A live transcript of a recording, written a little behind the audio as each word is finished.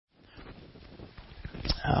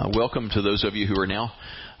Welcome to those of you who are now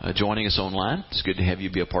joining us online. It's good to have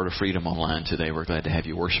you be a part of Freedom Online today. We're glad to have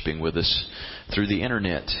you worshiping with us through the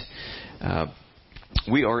Internet.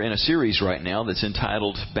 We are in a series right now that's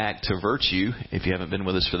entitled Back to Virtue. If you haven't been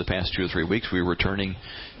with us for the past 2 or 3 weeks, we're returning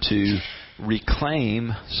to reclaim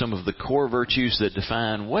some of the core virtues that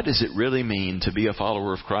define what does it really mean to be a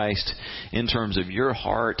follower of Christ in terms of your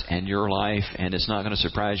heart and your life. And it's not going to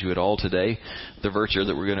surprise you at all today, the virtue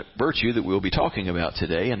that we'll be talking about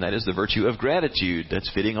today, and that is the virtue of gratitude. That's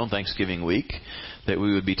fitting on Thanksgiving week that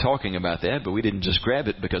we would be talking about that, but we didn't just grab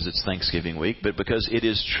it because it's Thanksgiving week, but because it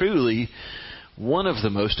is truly one of the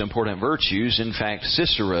most important virtues. In fact,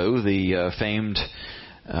 Cicero, the famed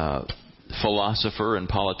philosopher and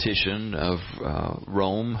politician of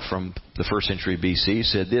Rome from the 1st century BC,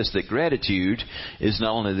 said this, that gratitude is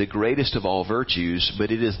not only the greatest of all virtues, but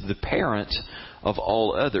it is the parent of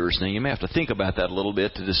all others. Now, you may have to think about that a little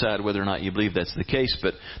bit to decide whether or not you believe that's the case,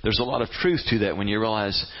 but there's a lot of truth to that when you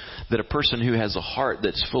realize that a person who has a heart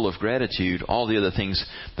that's full of gratitude, all the other things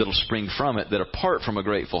that'll spring from it, that apart from a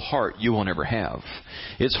grateful heart, you won't ever have.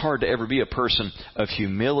 It's hard to ever be a person of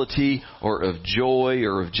humility or of joy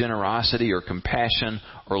or of generosity or compassion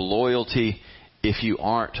or loyalty if you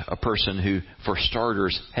aren't a person who, for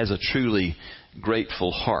starters, has a truly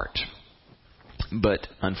grateful heart. But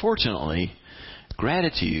unfortunately,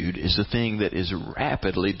 gratitude is the thing that is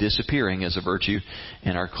rapidly disappearing as a virtue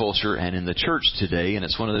in our culture and in the church today. And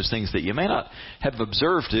it's one of those things that you may not have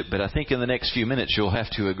observed it, but I think in the next few minutes you'll have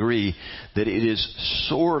to agree that it is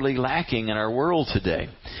sorely lacking in our world today.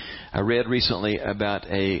 I read recently about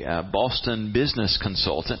a Boston business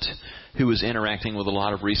consultant who was interacting with a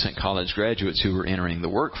lot of recent college graduates who were entering the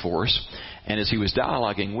workforce. And as he was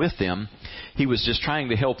dialoguing with them, he was just trying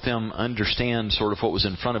to help them understand sort of what was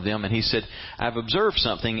in front of them. And he said, I've observed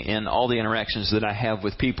something in all the interactions that I have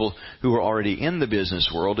with people who are already in the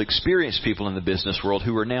business world, experienced people in the business world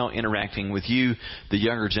who are now interacting with you, the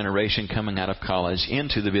younger generation coming out of college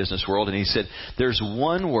into the business world. And he said, there's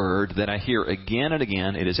one word that I hear again and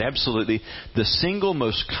again. It is absolutely the single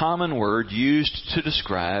most common word used to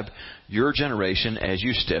describe your generation as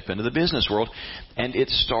you step into the business world. And it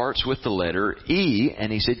starts with the letter E.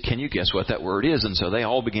 And he said, can you guess what that word is? And so they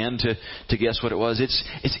all began to guess what it was.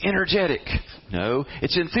 It's energetic. No.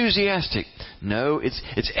 It's enthusiastic. No. It's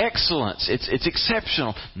excellence. It's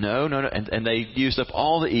exceptional. No. And they used up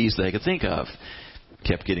all the E's they could think of.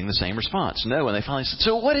 Kept getting the same response. No. And they finally said,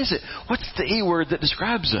 so what is it? What's the E word that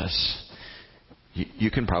describes us?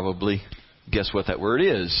 You can probably guess what that word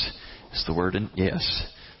is. It's the word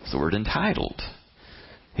It's the word entitled.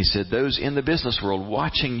 He said those in the business world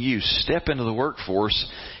watching you step into the workforce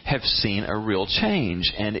have seen a real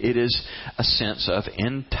change. And it is a sense of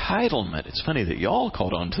entitlement. It's funny that y'all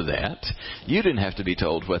caught on to that. You didn't have to be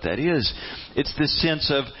told what that is. It's this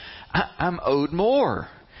sense of, I'm owed more.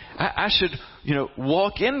 I should,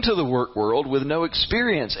 walk into the work world with no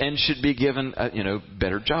experience and should be given,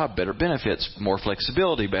 better job, better benefits, more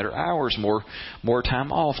flexibility, better hours, more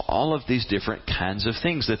time off, all of these different kinds of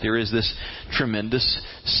things, that there is this tremendous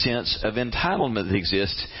sense of entitlement that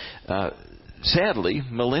exists. Sadly,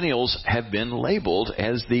 millennials have been labeled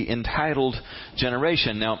as the entitled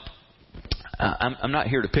generation. Now, I'm not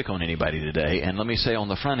here to pick on anybody today, and let me say on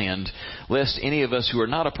the front end, lest any of us who are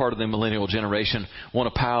not a part of the millennial generation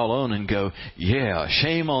want to pile on and go, yeah,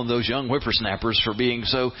 shame on those young whippersnappers for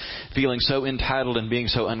feeling so entitled and being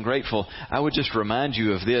so ungrateful. I would just remind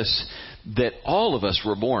you of this, that all of us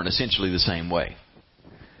were born essentially the same way.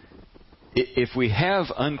 If we have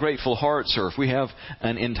ungrateful hearts or if we have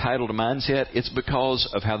an entitled mindset, it's because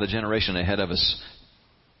of how the generation ahead of us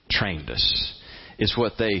trained us. It's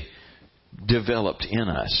what they developed in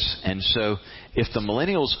us. And so if the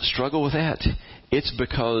millennials struggle with that, it's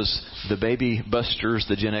because the baby busters,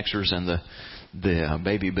 the Gen Xers and the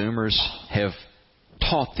baby boomers have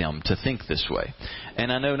taught them to think this way. And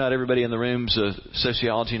I know not everybody in the room's a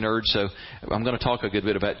sociology nerd, so I'm going to talk a good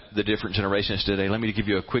bit about the different generations today. Let me give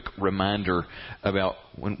you a quick reminder about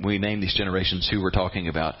when we name these generations who we're talking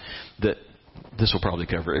about, that this will probably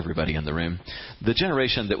cover everybody in the room. The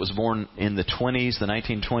generation that was born in the 20s, the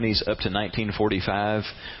 1920s up to 1945,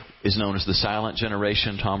 is known as the silent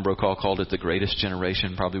generation. Tom Brokaw called it the greatest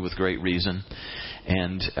generation, probably with great reason.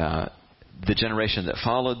 And the generation that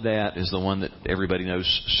followed that is the one that everybody knows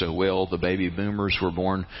so well. The baby boomers were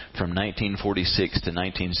born from 1946 to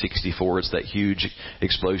 1964. It's that huge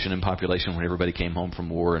explosion in population when everybody came home from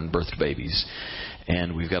war and birthed babies.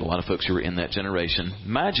 And we've got a lot of folks who are in that generation.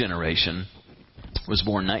 My generation was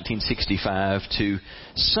born 1965 to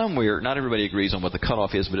somewhere, not everybody agrees on what the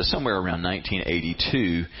cutoff is, but it's somewhere around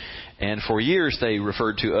 1982. And for years, they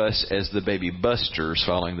referred to us as the baby busters,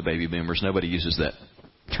 following the baby boomers. Nobody uses that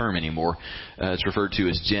term anymore. It's referred to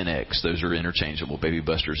as Gen X. Those are interchangeable, baby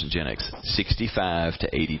busters and Gen X. 65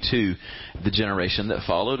 to 82, the generation that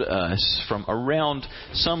followed us from around,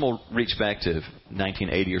 some will reach back to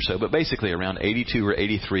 1980 or so, but basically around 82 or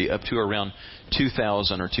 83 up to around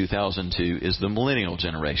 2000 or 2002 is the millennial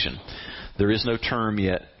generation. There is no term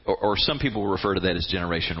yet, or some people refer to that as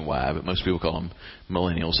Generation Y, but most people call them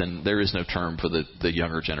millennials, and there is no term for the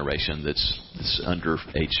younger generation that's under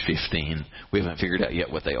age 15. We haven't figured out yet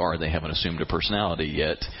what they are. They haven't assumed a personality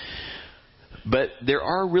yet. But there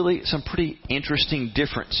are really some pretty interesting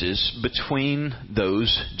differences between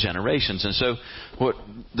those generations. And so what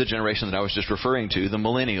the generation that I was just referring to, the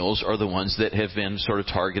millennials, are the ones that have been sort of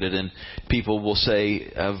targeted, and people will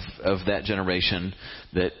say of that generation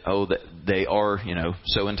that, that they are,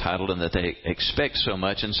 so entitled and that they expect so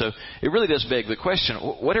much. And so it really does beg the question,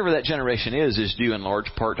 whatever that generation is due in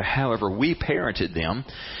large part to however we parented them.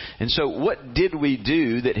 And so what did we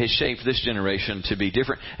do that has shaped this generation to be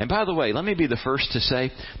different? And by the way, let me be the first to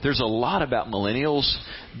say there's a lot about millennials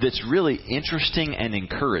that's really interesting and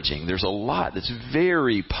encouraging. There's a lot that's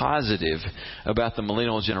very positive about the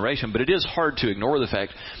millennial generation, but it is hard to ignore the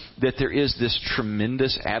fact that there is this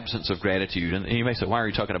tremendous absence of gratitude. And you may say, why are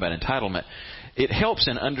you talking about entitlement? It helps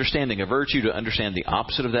in understanding a virtue to understand the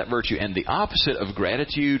opposite of that virtue, and the opposite of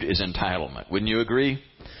gratitude is entitlement. Wouldn't you agree?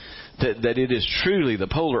 That it is truly the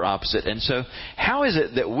polar opposite. And so how is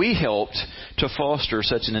it that we helped to foster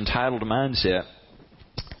such an entitled mindset?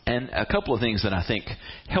 And a couple of things that I think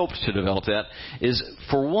helped to develop that is,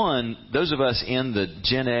 for one, those of us in the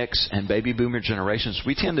Gen X and baby boomer generations,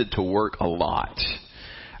 we tended to work a lot.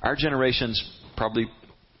 Our generations probably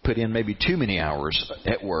put in maybe too many hours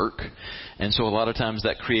at work. And so a lot of times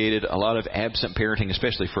that created a lot of absent parenting,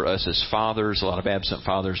 especially for us as fathers, a lot of absent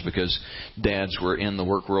fathers because dads were in the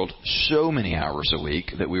work world so many hours a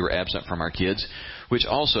week that we were absent from our kids, which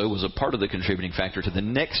also was a part of the contributing factor to the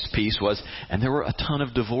next piece was, and there were a ton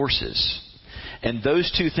of divorces. And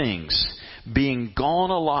those two things, being gone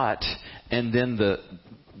a lot and then the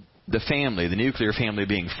family, the nuclear family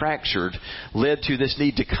being fractured, led to this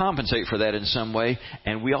need to compensate for that in some way.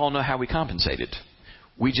 And we all know how we compensated.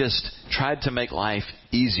 We just tried to make life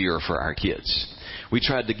easier for our kids. We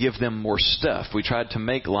tried to give them more stuff. We tried to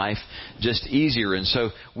make life just easier. And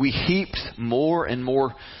so we heaped more and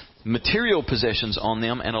more material possessions on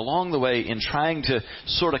them, and along the way, in trying to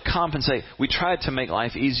sort of compensate, we tried to make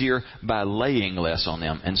life easier by laying less on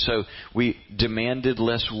them. And so we demanded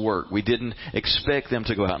less work. We didn't expect them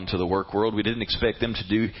to go out into the work world. We didn't expect them to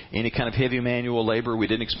do any kind of heavy manual labor. We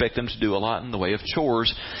didn't expect them to do a lot in the way of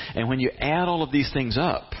chores. And when you add all of these things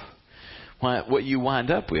up, what you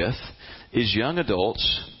wind up with is young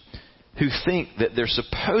adults who think that they're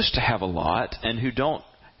supposed to have a lot and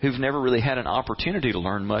who've never really had an opportunity to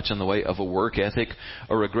learn much in the way of a work ethic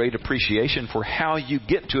or a great appreciation for how you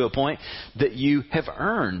get to a point that you have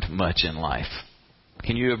earned much in life.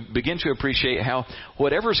 Can you begin to appreciate how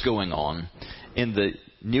whatever's going on in the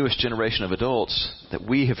newest generation of adults, that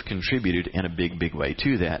we have contributed in a big, big way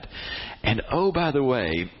to that? And by the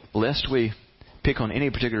way, lest we pick on any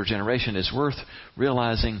particular generation, it's worth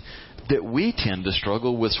realizing that we tend to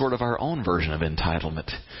struggle with sort of our own version of entitlement.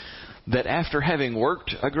 That after having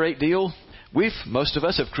worked a great deal, most of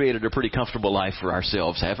us have created a pretty comfortable life for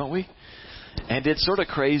ourselves, haven't we? And it's sort of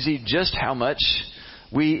crazy just how much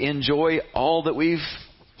we enjoy all that we've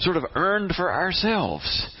sort of earned for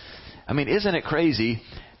ourselves. I mean, isn't it crazy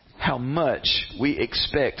how much we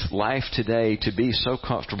expect life today to be so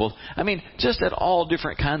comfortable? I mean, just at all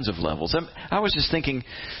different kinds of levels. I was just thinking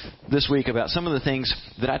this week about some of the things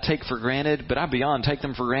that I take for granted, but I beyond take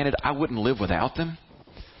them for granted. I wouldn't live without them.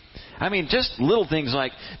 I mean, just little things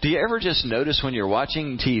like, do you ever just notice when you're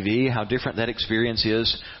watching TV how different that experience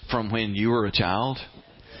is from when you were a child?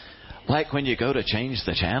 Like when you go to change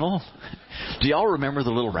the channel. Do y'all remember the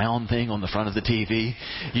little round thing on the front of the TV?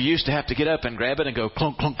 You used to have to get up and grab it and go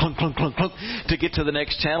clunk, clunk, clunk, clunk, clunk, clunk to get to the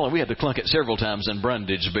next channel. And we had to clunk it several times in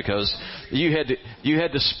Brundage because you had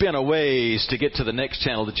to spin a ways to get to the next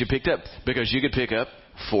channel that you picked up, because you could pick up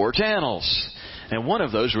 4 channels. And one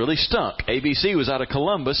of those really stunk. ABC was out of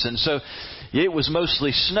Columbus, and so it was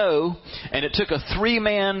mostly snow, and it took a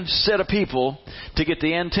 3-man set of people to get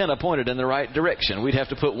the antenna pointed in the right direction. We'd have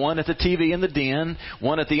to put one at the TV in the den,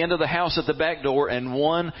 one at the end of the house at the back door, and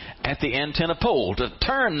one at the antenna pole to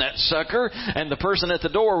turn that sucker, and the person at the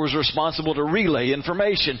door was responsible to relay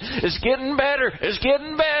information. It's getting better. It's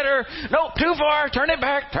getting better. Nope, too far. Turn it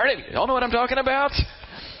back. Turn it. Y'all know what I'm talking about?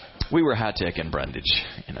 We were high-tech in Brundage,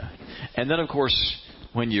 And then, of course,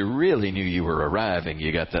 when you really knew you were arriving,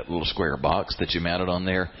 you got that little square box that you mounted on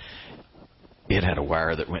there. It had a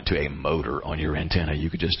wire that went to a motor on your antenna. You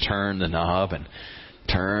could just turn the knob and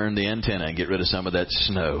turn the antenna and get rid of some of that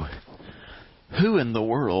snow. Who in the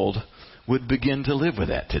world would begin to live with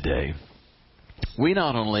that today? We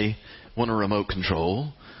not only want a remote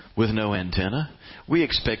control with no antenna, we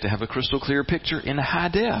expect to have a crystal clear picture in high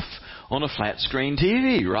def on a flat screen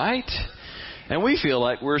TV, right? And we feel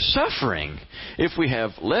like we're suffering if we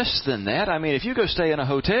have less than that. I mean, if you go stay in a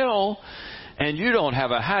hotel and you don't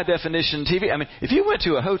have a high definition TV. I mean, if you went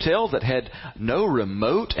to a hotel that had no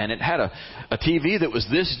remote and it had a TV that was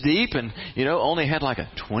this deep and, only had like a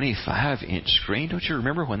 25-inch screen. Don't you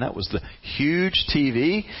remember when that was the huge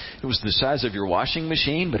TV? It was the size of your washing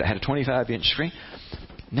machine, but it had a 25-inch screen.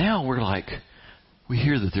 Now we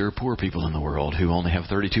hear that there are poor people in the world who only have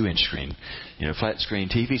 32-inch screen, flat screen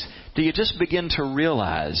TVs. Do you just begin to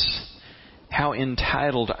realize how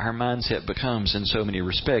entitled our mindset becomes in so many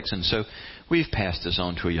respects? And so we've passed this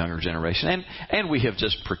on to a younger generation. And we have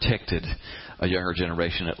just protected a younger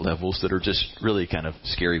generation at levels that are just really kind of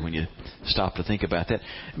scary when you stop to think about that.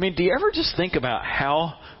 I mean, do you ever just think about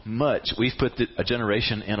how much we've put a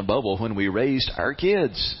generation in a bubble when we raised our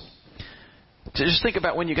kids? Just think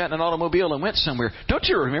about when you got in an automobile and went somewhere. Don't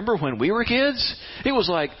you remember when we were kids? It was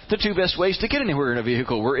like the two best ways to get anywhere in a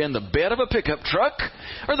vehicle were in the bed of a pickup truck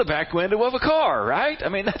or the back window of a car, right? I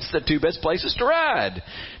mean, that's the two best places to ride.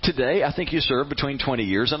 Today, I think you serve between 20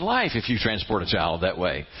 years and life if you transport a child that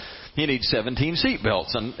way. You need 17 seat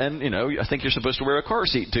belts, and I think you're supposed to wear a car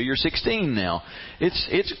seat till you're 16 now.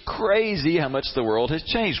 It's crazy how much the world has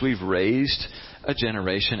changed. We've raised a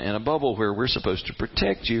generation in a bubble where we're supposed to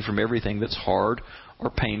protect you from everything that's hard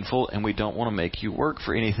or painful, and we don't want to make you work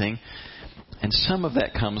for anything. And some of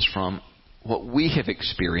that comes from what we have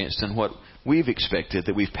experienced and what we've expected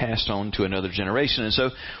that we've passed on to another generation. And so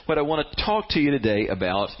what I want to talk to you today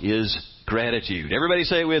about is gratitude. Everybody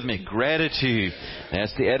say it with me. Gratitude.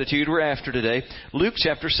 That's the attitude we're after today. Luke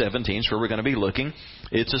chapter 17 is where we're going to be looking.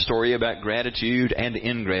 It's a story about gratitude and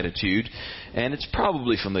ingratitude. And it's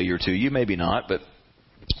probably familiar to you, maybe not, but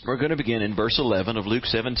we're going to begin in verse 11 of Luke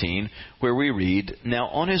 17, where we read, "Now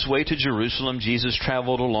on his way to Jerusalem, Jesus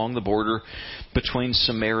traveled along the border between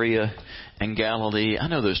Samaria and Galilee." I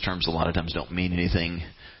know those terms a lot of times don't mean anything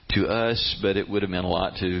to us, but it would have meant a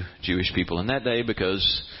lot to Jewish people in that day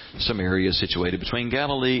because Samaria is situated between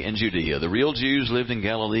Galilee and Judea. The real Jews lived in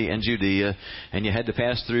Galilee and Judea, and you had to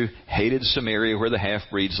pass through hated Samaria where the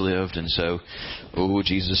half-breeds lived. And so,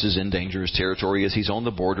 Jesus is in dangerous territory as he's on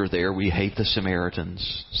the border there. We hate the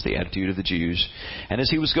Samaritans. It's the attitude of the Jews. And as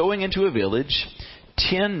he was going into a village,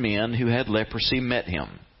 10 men who had leprosy met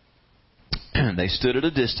him. They stood at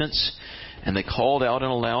a distance, and they called out in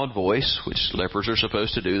a loud voice, which lepers are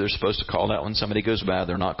supposed to do. They're supposed to call out when somebody goes by.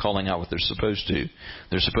 They're not calling out what they're supposed to.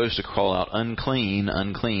 They're supposed to call out, "Unclean,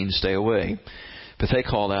 unclean, stay away." But they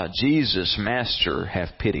called out, "Jesus, Master,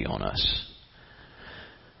 have pity on us."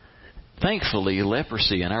 Thankfully,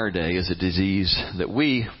 leprosy in our day is a disease that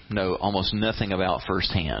we know almost nothing about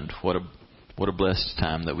firsthand. What a blessed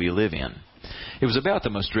time that we live in. It was about the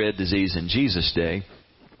most dread disease in Jesus' day,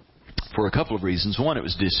 for a couple of reasons. One, it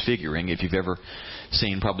was disfiguring. If you've ever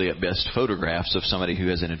seen probably at best photographs of somebody who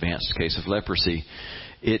has an advanced case of leprosy,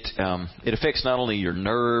 it affects not only your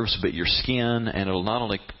nerves but your skin, and it'll not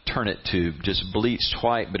only turn it to just bleached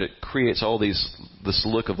white, but it creates all this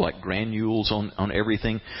look of like granules on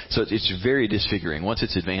everything. So it's very disfiguring. Once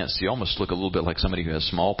it's advanced, you almost look a little bit like somebody who has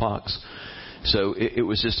smallpox. So it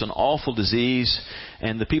was just an awful disease,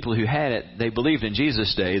 and the people who had it, they believed in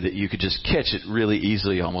Jesus' day that you could just catch it really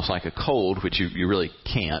easily, almost like a cold, which you really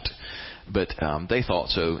can't. But they thought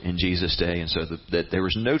so in Jesus' day, and so that there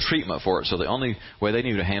was no treatment for it. So the only way they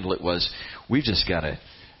knew to handle it was, we've just got to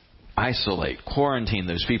isolate, quarantine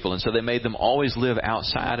those people. And so they made them always live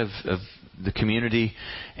outside of the community,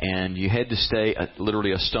 and you had to stay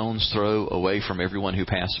literally a stone's throw away from everyone who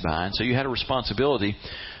passed by. And so you had a responsibility.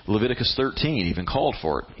 Leviticus 13 even called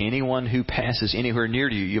for it. Anyone who passes anywhere near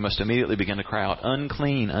you, you must immediately begin to cry out,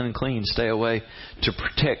 "Unclean, unclean, stay away," to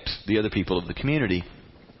protect the other people of the community.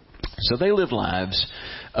 So they lived lives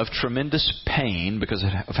of tremendous pain because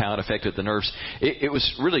of how it affected the nerves. It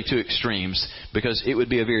was really two extremes, because it would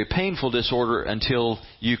be a very painful disorder until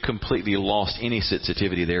you completely lost any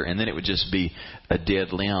sensitivity there, and then it would just be a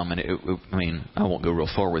dead limb. And I won't go real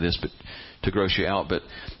far with this, but to gross you out, but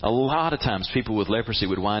a lot of times people with leprosy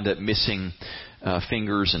would wind up missing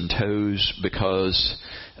fingers and toes because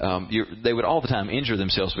they would all the time injure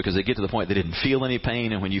themselves because they get to the point they didn't feel any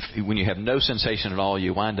pain, and when you have no sensation at all,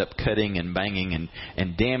 you wind up cutting and banging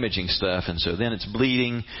and damaging stuff, and so then it's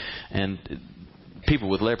bleeding, and people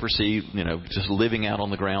with leprosy, just living out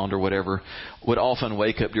on the ground or whatever, would often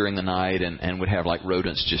wake up during the night and would have like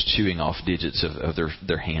rodents just chewing off digits of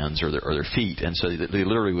their hands or their feet. And so they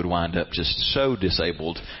literally would wind up just so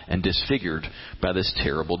disabled and disfigured by this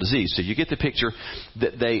terrible disease. So you get the picture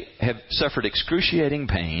that they have suffered excruciating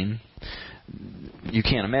pain. You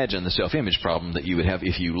can't imagine the self-image problem that you would have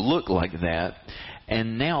if you look like that.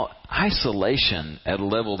 And now isolation at a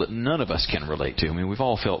level that none of us can relate to. I mean, we've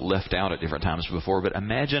all felt left out at different times before, but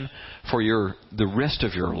imagine for the rest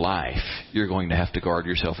of your life, you're going to have to guard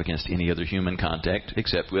yourself against any other human contact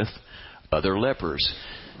except with other lepers.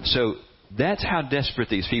 So that's how desperate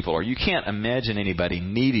these people are. You can't imagine anybody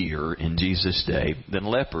needier in Jesus' day than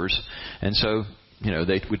lepers. And so,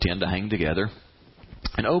 they would tend to hang together.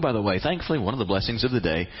 And oh, by the way, thankfully, one of the blessings of the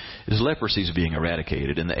day is leprosy is being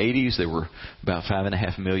eradicated. In the 80s, there were about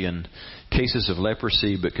 5.5 million cases of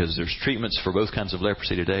leprosy. Because there's treatments for both kinds of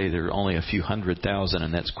leprosy today, there are only a few 100,000,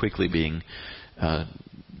 and that's quickly being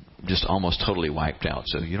just almost totally wiped out.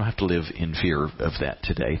 So you don't have to live in fear of that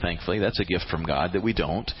today, thankfully. That's a gift from God that we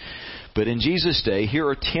don't. But in Jesus' day, here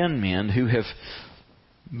are 10 men who have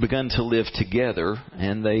begun to live together,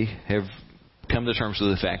 and they have come to terms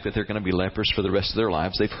with the fact that they're going to be lepers for the rest of their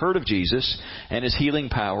lives. They've heard of Jesus and His healing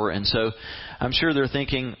power, and so I'm sure they're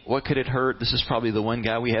thinking, what could it hurt? This is probably the one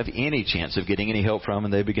guy we have any chance of getting any help from,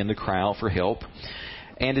 and they begin to cry out for help.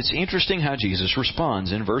 And it's interesting how Jesus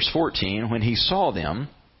responds. In verse 14, when He saw them,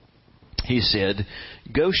 He said,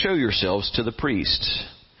 "Go show yourselves to the priests."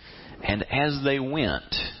 And as they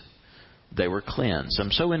went, they were cleansed.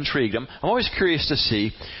 I'm so intrigued. I'm always curious to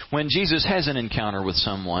see when Jesus has an encounter with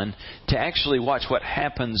someone, to actually watch what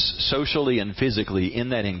happens socially and physically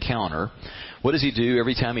in that encounter. What does He do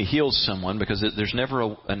every time He heals someone? Because there's never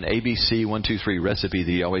an ABC 1, 2, 3 recipe that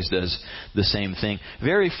He always does the same thing.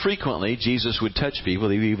 Very frequently, Jesus would touch people.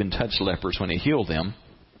 He would even touch lepers when He healed them.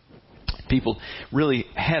 People really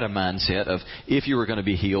had a mindset of if you were going to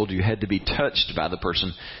be healed, you had to be touched by the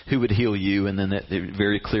person who would heal you. And then that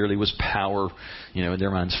very clearly was power, in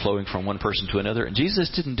their minds flowing from one person to another. And Jesus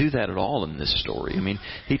didn't do that at all in this story. I mean,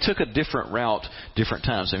 He took a different route different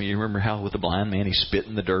times. I mean, you remember how with the blind man, He spit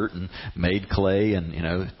in the dirt and made clay, and,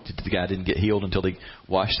 the guy didn't get healed until He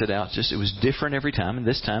washed it out. It was different every time. And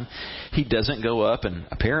this time, He doesn't go up and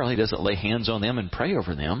apparently doesn't lay hands on them and pray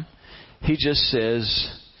over them. He just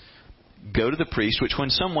says, go to the priest, which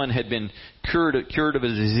when someone had been cured of a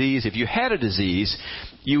disease, if you had a disease,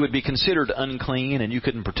 you would be considered unclean and you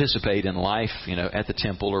couldn't participate in life, at the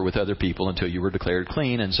temple or with other people until you were declared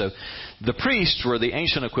clean. And so the priests were the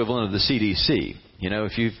ancient equivalent of the CDC.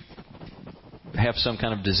 If you have some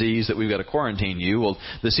kind of disease that we've got to quarantine you, well,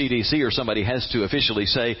 the CDC or somebody has to officially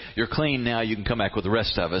say, you're clean now, you can come back with the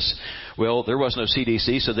rest of us. Well, there was no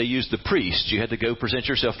CDC, so they used the priest. You had to go present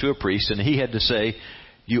yourself to a priest, and he had to say,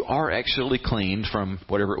 you are actually cleaned from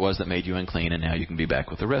whatever it was that made you unclean, and now you can be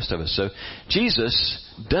back with the rest of us. So Jesus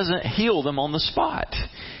doesn't heal them on the spot.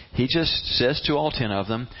 He just says to all 10 of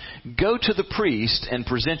them, go to the priest and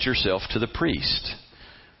present yourself to the priest,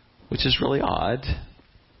 which is really odd.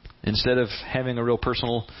 Instead of having a real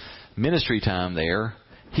personal ministry time there,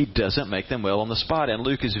 He doesn't make them well on the spot. And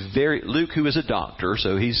Luke, who is a doctor,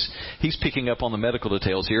 so he's picking up on the medical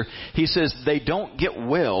details here. He says they don't get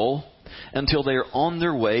well until they are on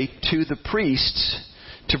their way to the priests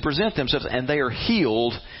to present themselves. And they are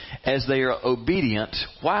healed as they are obedient,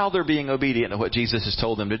 while they're being obedient to what Jesus has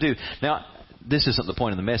told them to do. Now, this isn't the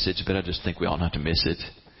point of the message, but I just think we ought not to miss it.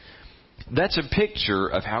 That's a picture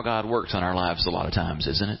of how God works in our lives a lot of times,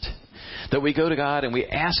 isn't it? That we go to God and we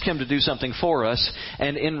ask Him to do something for us,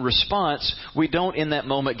 and in response, we don't in that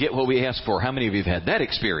moment get what we ask for. How many of you have had that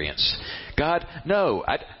experience? God, no,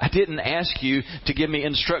 I didn't ask you to give me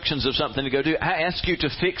instructions of something to go do. I asked you to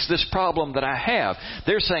fix this problem that I have.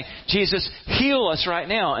 They're saying, Jesus, heal us right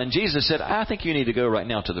now. And Jesus said, I think you need to go right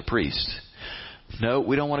now to the priest. No,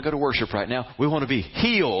 we don't want to go to worship right now. We want to be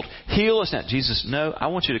healed. Heal us now. Jesus, no, I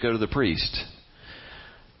want you to go to the priest.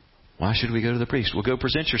 Why should we go to the priest? Well, go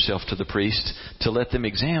present yourself to the priest to let them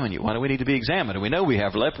examine you. Why do we need to be examined? And we know we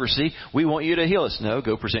have leprosy. We want you to heal us. No,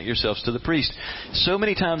 go present yourselves to the priest. So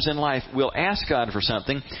many times in life, we'll ask God for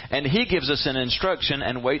something, and He gives us an instruction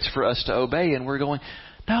and waits for us to obey. And we're going,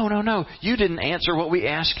 no, you didn't answer what we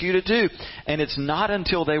asked you to do. And it's not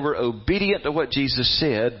until they were obedient to what Jesus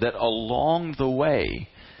said that along the way,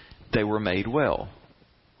 they were made well.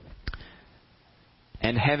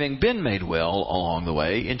 And having been made well along the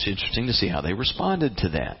way, it's interesting to see how they responded to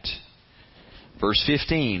that. Verse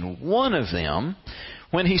 15, one of them,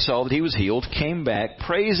 when he saw that he was healed, came back,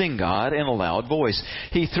 praising God in a loud voice.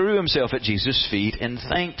 He threw himself at Jesus' feet and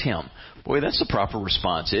thanked him. Boy, that's the proper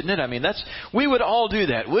response, isn't it? I mean, we would all do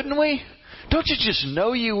that, wouldn't we? Don't you just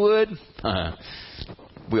know you would?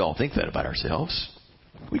 We all think that about ourselves.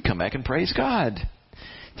 We'd come back and praise God.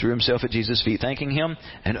 Threw himself at Jesus' feet, thanking him.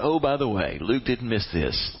 And oh, by the way, Luke didn't miss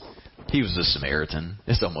this. He was a Samaritan.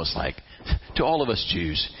 It's almost like, to all of us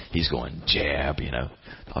Jews, he's going jab,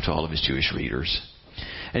 to all of his Jewish readers.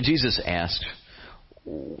 And Jesus asked,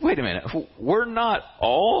 wait a minute, were not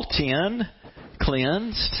all 10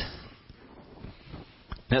 cleansed?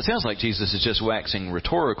 Now, it sounds like Jesus is just waxing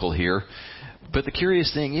rhetorical here, but the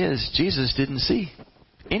curious thing is, Jesus didn't see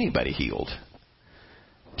anybody healed.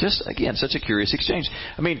 Just, again, such a curious exchange.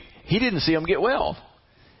 I mean, he didn't see them get well.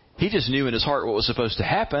 He just knew in his heart what was supposed to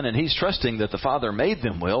happen, and he's trusting that the Father made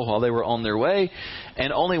them well while they were on their way,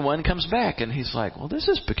 and only one comes back. And he's like, well, this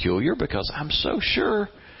is peculiar because I'm so sure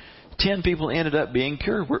 10 people ended up being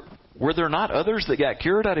cured. Were there not others that got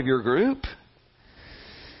cured out of your group?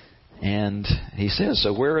 And he says,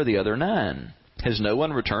 so where are the other 9? Has no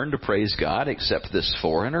one returned to praise God except this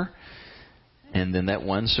foreigner? And then that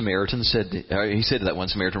one Samaritan he said to that one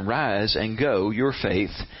Samaritan, rise and go, your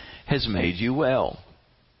faith has made you well.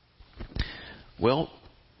 Well,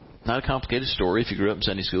 not a complicated story. If you grew up in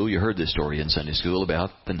Sunday school, you heard this story in Sunday school about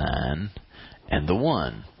the 9 and the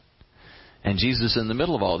 1. And Jesus in the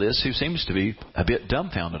middle of all this, who seems to be a bit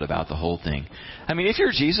dumbfounded about the whole thing. I mean, if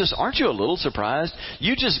you're Jesus, aren't you a little surprised?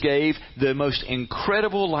 You just gave the most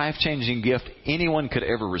incredible life-changing gift anyone could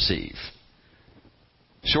ever receive.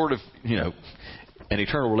 Short of, an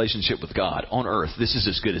eternal relationship with God on earth. This is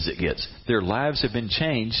as good as it gets. Their lives have been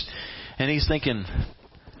changed. And he's thinking,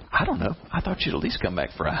 I don't know. I thought you'd at least come back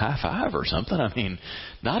for a high five or something. I mean,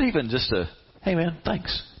 not even just a, hey man,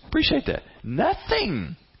 thanks. Appreciate that.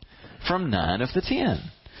 Nothing from 9 of the 10.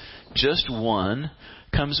 Just 1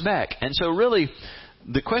 comes back. And so really,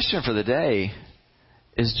 the question for the day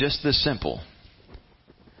is just this simple.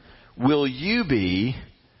 Will you be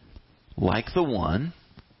like the 1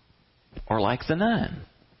 or like the 9?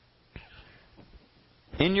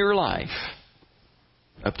 In your life,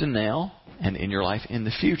 up to now, and in your life in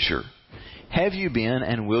the future, have you been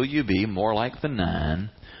and will you be more like the 9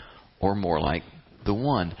 or more like the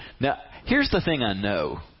 1? Now, here's the thing I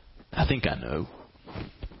know. I think I know.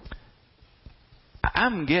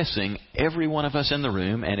 I'm guessing every one of us in the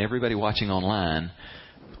room and everybody watching online,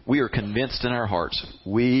 we are convinced in our hearts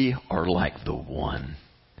we are like the 1.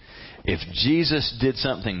 If Jesus did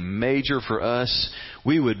something major for us,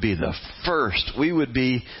 we would be the first. We would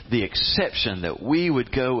be the exception that we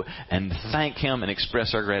would go and thank Him and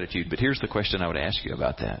express our gratitude. But here's the question I would ask you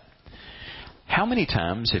about that. How many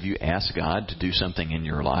times have you asked God to do something in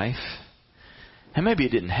your life? And maybe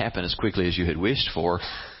it didn't happen as quickly as you had wished for,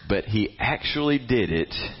 but He actually did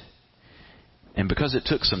it. And because it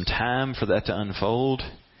took some time for that to unfold,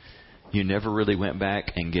 you never really went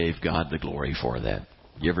back and gave God the glory for that.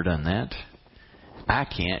 You ever done that? I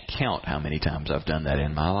can't count how many times I've done that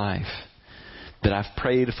in my life. That I've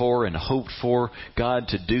prayed for and hoped for God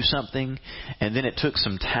to do something, and then it took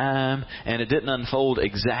some time, and it didn't unfold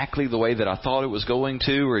exactly the way that I thought it was going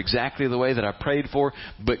to, or exactly the way that I prayed for,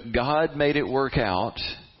 but God made it work out.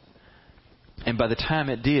 And by the time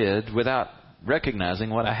it did, without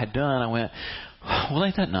recognizing what I had done, I went, well,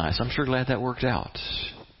 ain't that nice? I'm sure glad that worked out.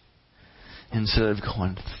 Instead of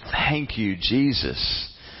going, thank you, Jesus.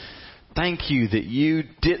 Thank you that you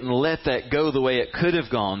didn't let that go the way it could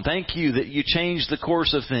have gone. Thank you that you changed the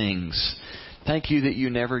course of things. Thank you that you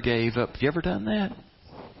never gave up. You ever done that?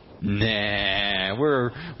 Nah,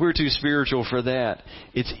 we're too spiritual for that.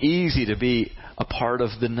 It's easy to be a part of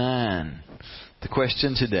the 9. The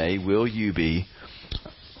question today, will you be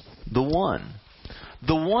the 1?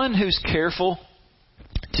 The one who's careful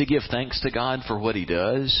to give thanks to God for what He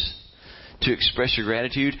does, to express your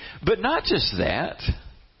gratitude, but not just that.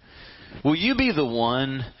 Will you be the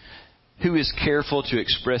one who is careful to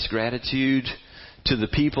express gratitude to the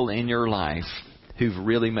people in your life who've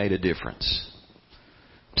really made a difference?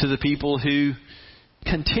 To the people who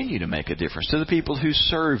continue to make a difference? To the people who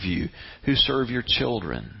serve you, who serve your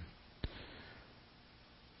children?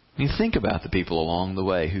 You think about the people along the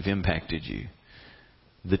way who've impacted you.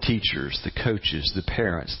 The teachers, the coaches, the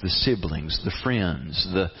parents, the siblings, the friends,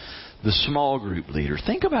 the small group leader.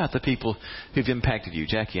 Think about the people who've impacted you.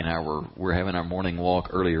 Jackie and I were having our morning walk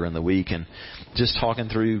earlier in the week and just talking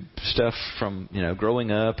through stuff from,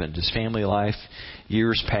 growing up and just family life,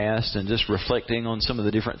 years past, and just reflecting on some of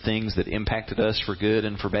the different things that impacted us for good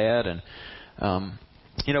and for bad. And,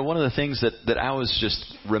 one of the things that I was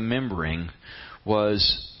just remembering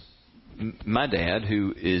was my dad,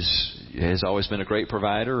 who has always been a great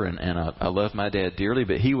provider, and I love my dad dearly,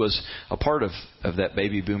 but he was a part of that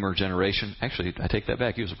baby boomer generation. Actually, I take that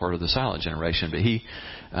back. He was a part of the silent generation, but he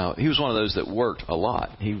was one of those that worked a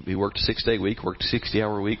lot. He worked a 6-day week, worked a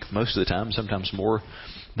 60-hour week most of the time, sometimes more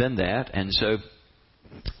than that. And so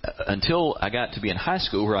until I got to be in high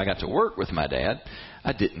school, where I got to work with my dad,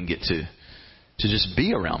 I didn't get to just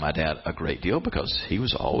be around my dad a great deal because he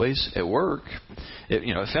was always at work. It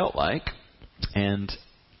felt like. And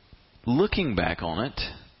looking back on it,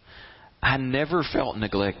 I never felt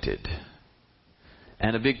neglected.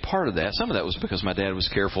 And a big part of that, some of that was because my dad was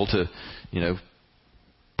careful to,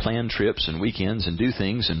 plan trips and weekends and do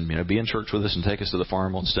things and, be in church with us and take us to the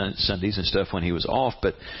farm on Sundays and stuff when he was off.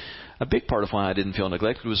 But a big part of why I didn't feel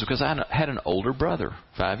neglected was because I had an older brother,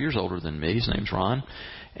 5 years older than me. His name's Ron.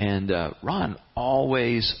 And Ron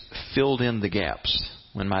always filled in the gaps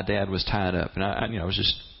when my dad was tied up. And I was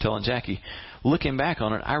just telling Jackie, looking back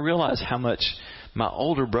on it, I realized how much my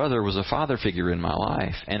older brother was a father figure in my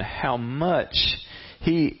life, and how much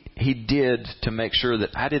he did to make sure that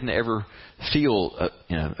I didn't ever feel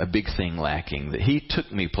a big thing lacking. That he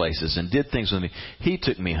took me places and did things with me. He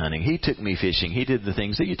took me hunting. He took me fishing. He did the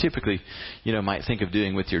things that you typically might think of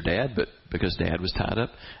doing with your dad, but because Dad was tied up,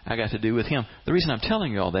 I got to do with him. The reason I'm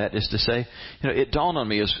telling you all that is to say, it dawned on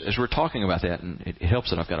me as we're talking about that, and it helps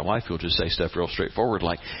that I've got a wife who'll just say stuff real straightforward,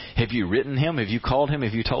 like, have you written him? Have you called him?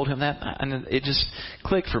 Have you told him that? And it just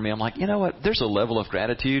clicked for me. I'm like, you know what? There's a level of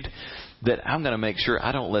gratitude that I'm going to make sure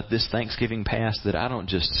I don't let this Thanksgiving pass, that I don't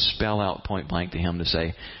just spell out point blank to him to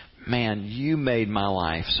say, man, you made my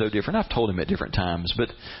life so different. I've told him at different times, but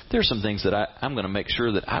there's some things that I'm going to make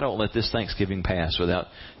sure that I don't let this Thanksgiving pass without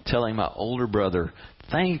telling my older brother,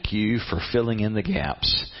 thank you for filling in the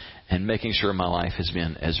gaps and making sure my life has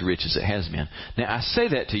been as rich as it has been. Now, I say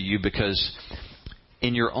that to you because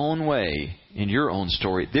in your own way, in your own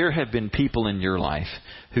story, there have been people in your life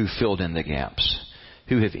who filled in the gaps,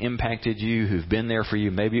 who have impacted you, who've been there for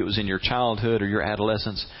you. Maybe it was in your childhood or your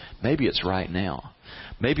adolescence. Maybe it's right now.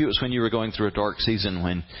 Maybe it was when you were going through a dark season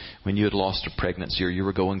when you had lost a pregnancy, or you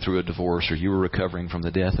were going through a divorce, or you were recovering from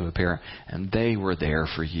the death of a parent, and they were there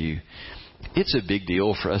for you. It's a big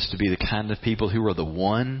deal for us to be the kind of people who are the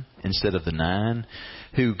 1 instead of the 9,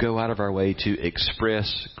 who go out of our way to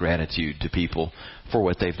express gratitude to people for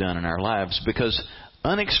what they've done in our lives, because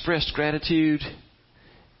unexpressed gratitude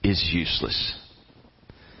is useless.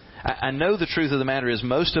 I know the truth of the matter is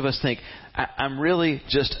most of us think, I'm really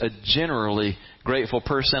just a generally grateful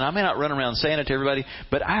person. I may not run around saying it to everybody,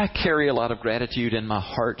 but I carry a lot of gratitude in my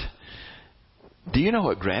heart. Do you know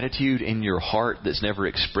what gratitude in your heart that's never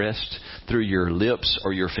expressed through your lips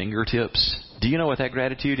or your fingertips? Do you know what that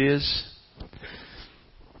gratitude is?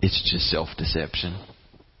 It's just self-deception.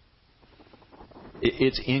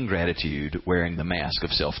 It's ingratitude wearing the mask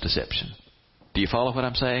of self-deception. Do you follow what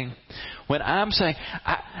I'm saying? When I'm saying,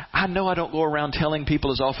 I know I don't go around telling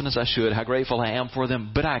people as often as I should how grateful I am for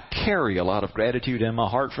them, but I carry a lot of gratitude in my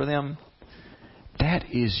heart for them, that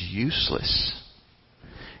is useless.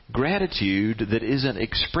 Gratitude that isn't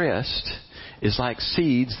expressed is like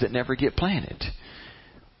seeds that never get planted.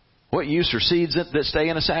 What use are seeds that stay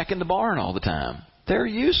in a sack in the barn all the time? They're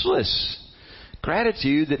useless.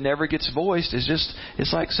 Gratitude that never gets voiced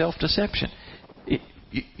it's like self-deception.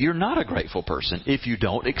 You're not a grateful person if you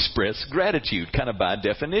don't express gratitude. Kind of by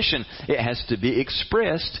definition, it has to be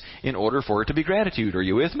expressed in order for it to be gratitude. Are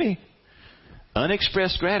you with me?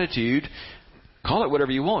 Unexpressed gratitude, call it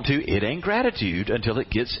whatever you want to, it ain't gratitude until it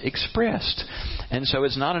gets expressed. And so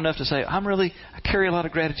it's not enough to say, I carry a lot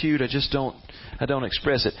of gratitude, I don't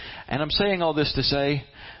express it. And I'm saying all this to say,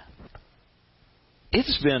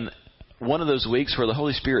 it's been one of those weeks where the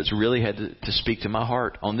Holy Spirit's really had to speak to my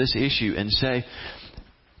heart on this issue and say,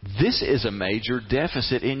 this is a major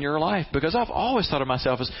deficit in your life. Because I've always thought of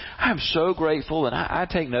myself as, I'm so grateful, and I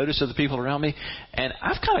take notice of the people around me. And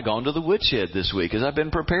I've kind of gone to the woodshed this week as I've been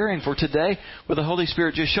preparing for today, with the Holy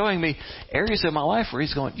Spirit just showing me areas of my life where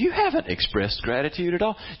He's going, you haven't expressed gratitude at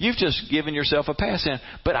all. You've just given yourself a pass in.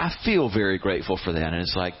 But I feel very grateful for that. And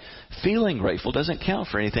it's like, feeling grateful doesn't count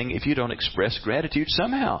for anything if you don't express gratitude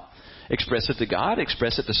somehow. Express it to God,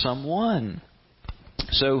 express it to someone.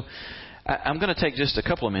 So I'm going to take just a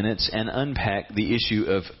couple of minutes and unpack the issue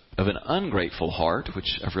of an ungrateful heart,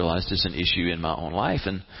 which I've realized is an issue in my own life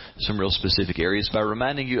in some real specific areas, by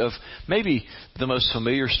reminding you of maybe the most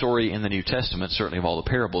familiar story in the New Testament, certainly of all the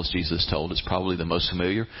parables Jesus told. It's probably the most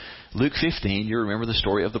familiar. Luke 15, you remember the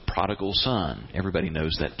story of the prodigal son. Everybody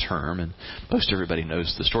knows that term, and most everybody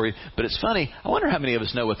knows the story. But it's funny, I wonder how many of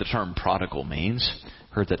us know what the term prodigal means.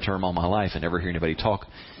 Heard that term all my life and never hear anybody talk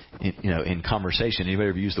in conversation, anybody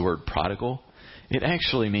ever use the word prodigal? It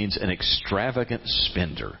actually means an extravagant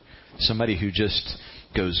spender. Somebody who just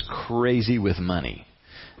goes crazy with money.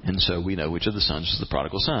 And so we know which of the sons was the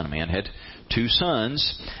prodigal son. A man had 2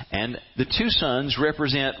 sons, and the 2 sons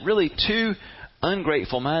represent really 2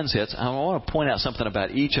 ungrateful mindsets. I want to point out something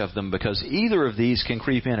about each of them because either of these can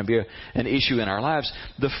creep in and be an issue in our lives.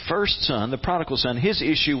 The first son, the prodigal son, his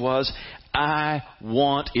issue was, I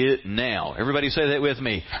want it now. Everybody say that with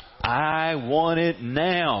me. I want it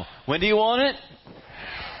now. When do you want it?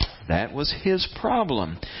 That was his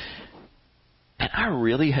problem. And I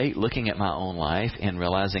really hate looking at my own life and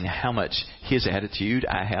realizing how much his attitude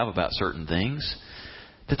I have about certain things.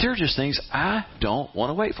 That there are just things I don't want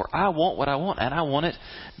to wait for. I want what I want, and I want it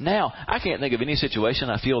now. I can't think of any situation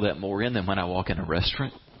I feel that more in than when I walk in a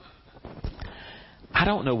restaurant. I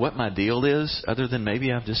don't know what my deal is, other than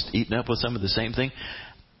maybe I've just eaten up with some of the same thing.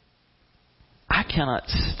 I cannot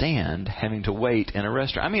stand having to wait in a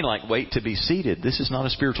restaurant. I mean, like, wait to be seated. This is not a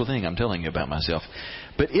spiritual thing I'm telling you about myself.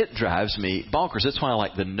 But it drives me bonkers. That's why I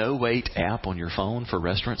like the No Wait app on your phone for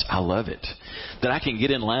restaurants. I love it. That I can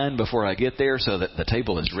get in line before I get there so that the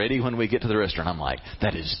table is ready when we get to the restaurant. I'm like,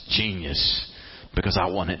 that is genius because I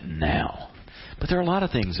want it now. But there are a lot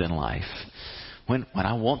of things in life. When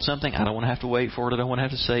I want something, I don't want to have to wait for it. I don't want to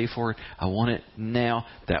have to save for it. I want it now.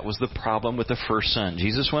 That was the problem with the first son.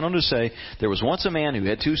 Jesus went on to say, there was once a man who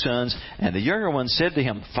had 2 sons, and the younger one said to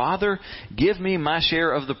him, Father, give me my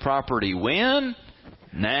share of the property. When?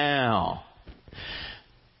 Now.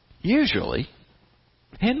 Usually,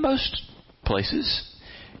 in most places,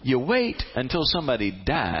 you wait until somebody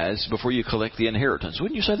dies before you collect the inheritance.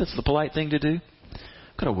 Wouldn't you say that's the polite thing to do? I'm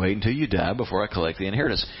going to wait until you die before I collect the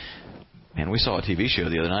inheritance. Man, we saw a TV show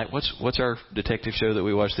the other night. What's our detective show that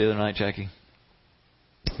we watched the other night, Jackie?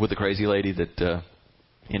 With the crazy lady that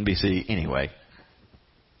NBC. Anyway,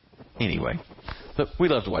 look, we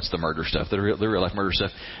love to watch the murder stuff, the real life murder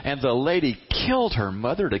stuff. And the lady killed her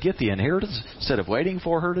mother to get the inheritance instead of waiting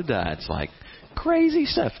for her to die. It's like crazy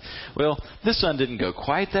stuff. Well, this son didn't go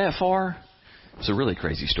quite that far. It's a really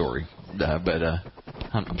crazy story, but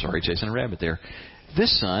I'm sorry, chasing a rabbit there.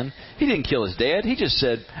 This son, he didn't kill his dad. He just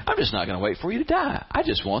said, I'm just not going to wait for you to die. I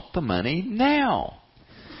just want the money now.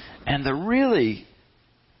 And the really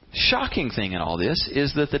shocking thing in all this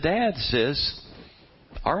is that the dad says,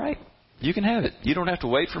 all right, you can have it. You don't have to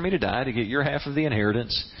wait for me to die to get your half of the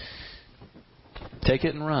inheritance. Take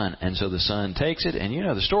it and run. And so the son takes it. And you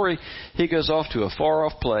know the story. He goes off to a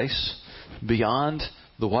far-off place beyond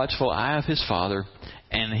the watchful eye of his father,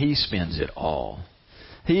 and he spends it all.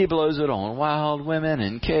 He blows it on wild women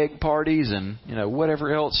and keg parties and,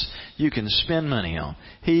 whatever else you can spend money on.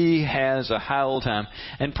 He has a high old time.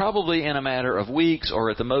 And probably in a matter of weeks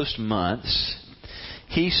or at the most months,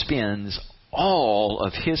 he spends all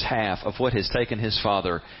of his half of what has taken his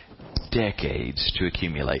father decades to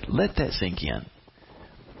accumulate. Let that sink in.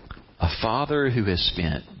 A father who has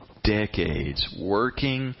spent decades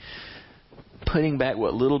working, putting back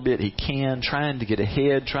what little bit he can, trying to get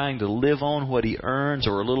ahead, trying to live on what he earns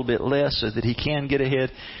or a little bit less so that he can get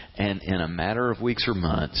ahead. And in a matter of weeks or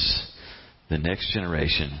months, the next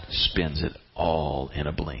generation spends it all in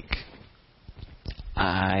a blink.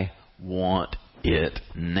 I want it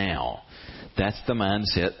now. That's the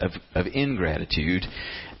mindset of ingratitude.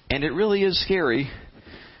 And it really is scary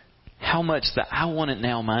how much the I want it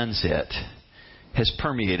now mindset has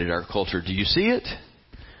permeated our culture. Do you see it?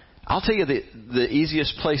 I'll tell you the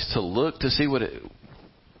easiest place to look to see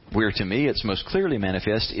where to me it's most clearly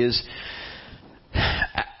manifest is,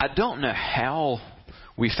 I don't know how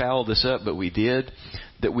we fouled this up, but we did,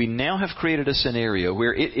 that we now have created a scenario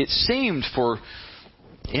where it seemed for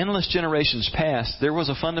endless generations past, there was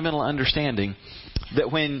a fundamental understanding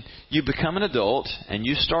that when you become an adult and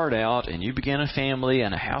you start out and you begin a family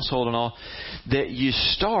and a household and all, that you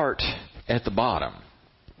start at the bottom.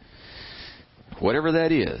 Whatever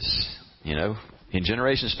that is, in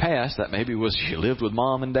generations past, that maybe was you lived with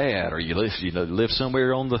mom and dad, or you lived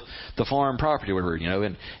somewhere on the farm property, or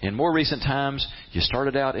whatever. In more recent times, you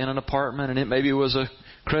started out in an apartment, and it maybe was a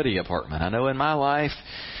cruddy apartment. I know in my life,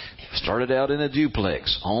 started out in a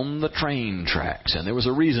duplex on the train tracks, and there was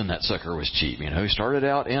a reason that sucker was cheap. Started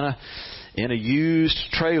out in a used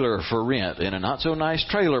trailer for rent in a not so nice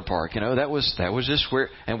trailer park. That was just where,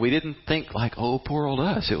 and we didn't think like, oh, poor old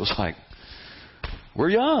us. It was like, we're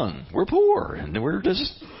young, we're poor, and we're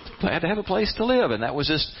just glad to have a place to live. And that was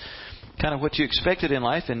just kind of what you expected in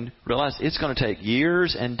life, and realized it's going to take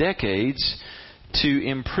years and decades to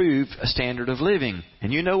improve a standard of living.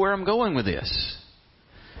 And you know where I'm going with this.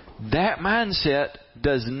 That mindset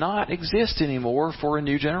does not exist anymore for a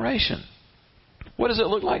new generation. What does it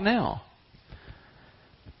look like now?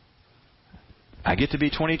 I get to be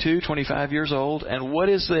 22, 25 years old, and what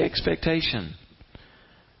is the expectation?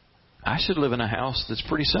 I should live in a house that's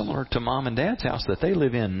pretty similar to Mom and Dad's house that they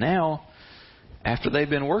live in now after they've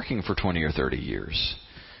been working for 20 or 30 years.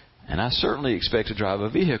 And I certainly expect to drive a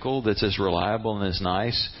vehicle that's as reliable and as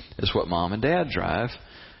nice as what Mom and Dad drive.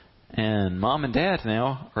 And Mom and Dad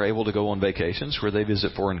now are able to go on vacations where they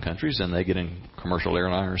visit foreign countries, and they get in commercial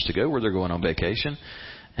airliners to go where they're going on vacation.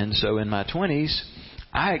 And so in my 20s,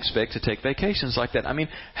 I expect to take vacations like that. I mean,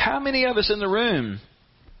 how many of us in the room,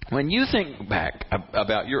 when you think back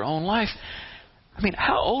about your own life, I mean,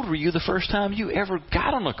 how old were you the first time you ever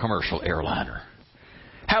got on a commercial airliner?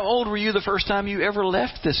 How old were you the first time you ever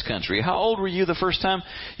left this country? How old were you the first time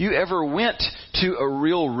you ever went to a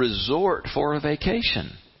real resort for a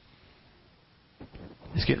vacation?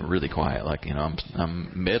 It's getting really quiet, like,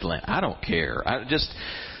 I'm meddling. I don't care.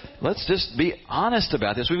 Let's just be honest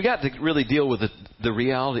about this. We've got to really deal with the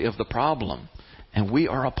reality of the problem. And we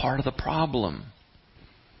are a part of the problem.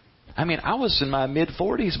 I mean, I was in my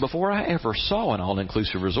mid-40s before I ever saw an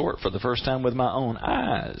all-inclusive resort for the first time with my own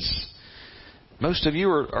eyes. Most of you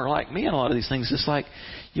are like me in a lot of these things. It's like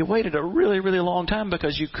you waited a really, really long time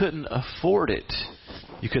because you couldn't afford it.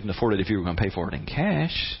 You couldn't afford it if you were going to pay for it in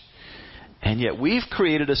cash. And yet we've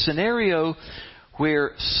created a scenario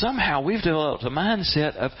where somehow we've developed a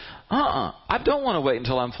mindset of, I don't want to wait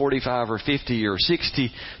until I'm 45 or 50 or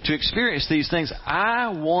 60 to experience these things. I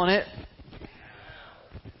want it.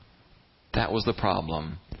 That was the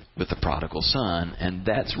problem with the prodigal son, and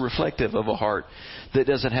that's reflective of a heart that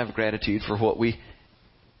doesn't have gratitude for what we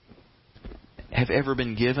have ever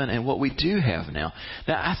been given and what we do have now.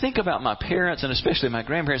 Now, I think about my parents and especially my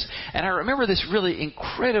grandparents, and I remember this really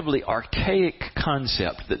incredibly archaic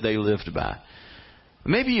concept that they lived by.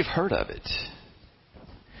 Maybe you've heard of it.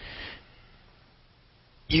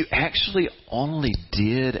 You actually only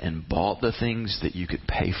did and bought the things that you could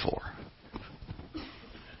pay for.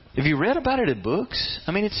 Have you read about it in books?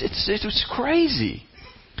 I mean, it's crazy.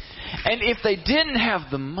 And if they didn't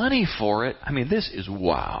have the money for it, I mean, this is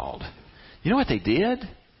wild. You know what they did?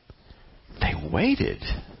 They waited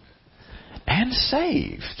and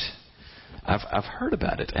saved. I've heard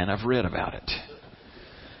about it and I've read about it.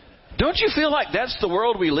 Don't you feel like that's the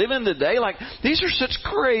world we live in today? Like, these are such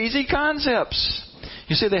crazy concepts.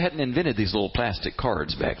 You see, they hadn't invented these little plastic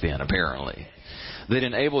cards back then, apparently. That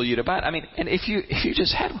enable you to buy it. I mean, and if you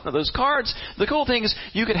just had one of those cards, the cool thing is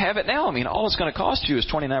you could have it now. I mean, all it's going to cost you is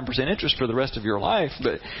 29% interest for the rest of your life.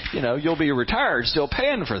 But, you'll be retired still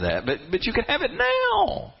paying for that. But you can have it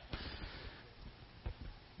now.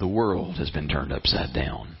 The world has been turned upside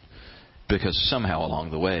down because somehow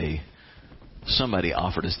along the way, somebody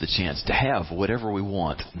offered us the chance to have whatever we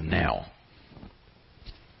want now.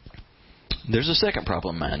 There's a second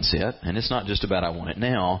problem mindset, and it's not just about I want it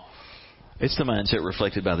now. It's the mindset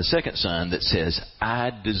reflected by the second son that says, I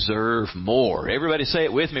deserve more. Everybody say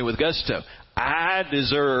it with me with gusto. I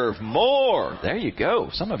deserve more. There you go.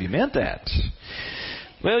 Some of you meant that.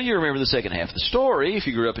 Well, you remember the second half of the story if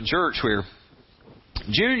you grew up in church, where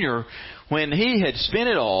Junior, when he had spent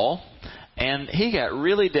it all, and he got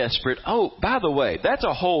really desperate. Oh, by the way, that's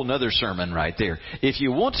a whole nother sermon right there. If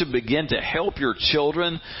you want to begin to help your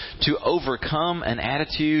children to overcome an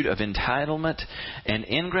attitude of entitlement and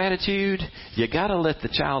ingratitude, you got to let the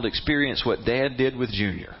child experience what Dad did with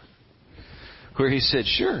Junior. Where he said,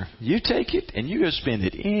 sure, you take it and you go spend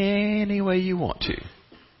it any way you want to.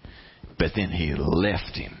 But then he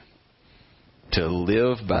left him to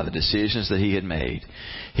live by the decisions that he had made.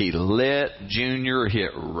 He let Junior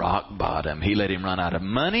hit rock bottom. He let him run out of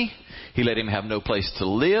money. He let him have no place to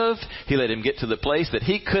live. He let him get to the place that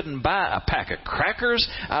he couldn't buy a pack of crackers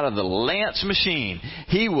out of the Lance machine.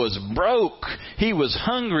 He was broke. He was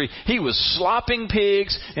hungry. He was slopping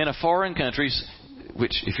pigs in a foreign country,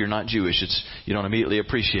 which if you're not Jewish, you don't immediately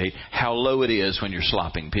appreciate how low it is when you're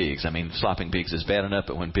slopping pigs. I mean, slopping pigs is bad enough,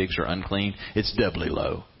 but when pigs are unclean, it's doubly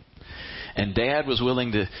low. And Dad was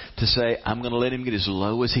willing to say, I'm going to let him get as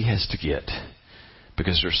low as he has to get.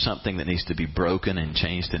 Because there's something that needs to be broken and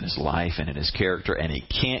changed in his life and in his character. And he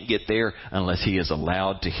can't get there unless he is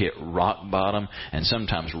allowed to hit rock bottom. And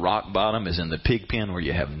sometimes rock bottom is in the pig pen where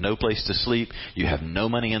you have no place to sleep. You have no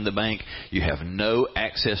money in the bank. You have no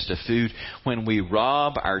access to food. When we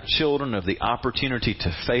rob our children of the opportunity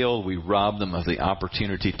to fail, we rob them of the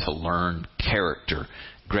opportunity to learn character,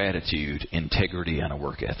 gratitude, integrity, and a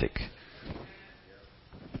work ethic.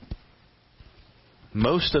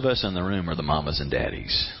 Most of us in the room are the mamas and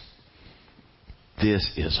daddies. This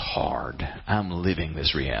is hard. I'm living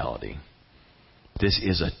this reality. This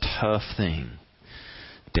is a tough thing.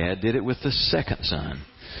 Dad did it with the second son.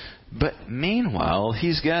 But meanwhile,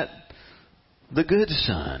 he's got the good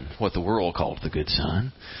son, what the world called the good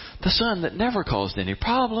son. The son that never caused any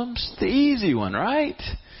problems. The easy one, right?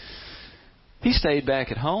 He stayed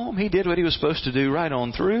back at home. He did what he was supposed to do right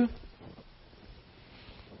on through.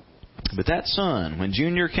 But that son, when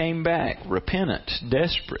Junior came back, repentant,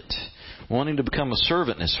 desperate, wanting to become a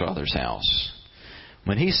servant in his father's house,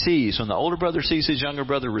 when the older brother sees his younger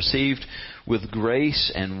brother received with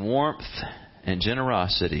grace and warmth and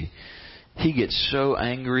generosity, he gets so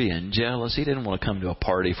angry and jealous. He didn't want to come to a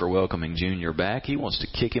party for welcoming Junior back. He wants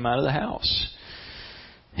to kick him out of the house.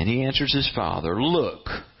 And he answers his father, "Look,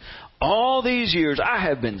 all these years I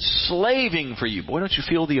have been slaving for you." Boy, don't you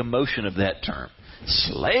feel the emotion of that term?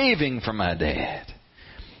 Slaving for my dad.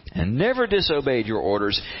 And never disobeyed your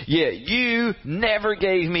orders. Yet you never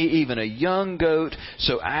gave me even a young goat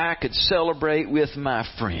so I could celebrate with my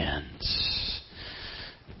friends.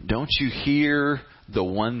 Don't you hear the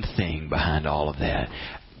one thing behind all of that?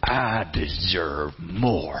 I deserve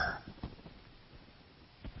more.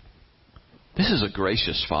 This is a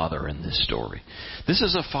gracious father in this story. This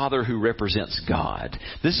is a father who represents God.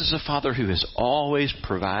 This is a father who has always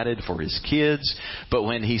provided for his kids. But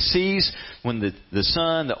when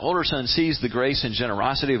the older son sees the grace and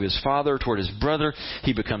generosity of his father toward his brother,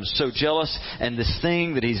 he becomes so jealous. And this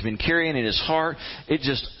thing that he's been carrying in his heart, it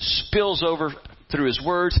just spills over through his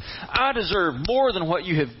words. I deserve more than what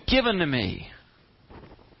you have given to me.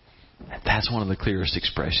 That's one of the clearest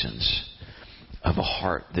expressions of a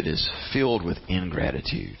heart that is filled with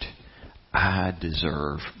ingratitude. I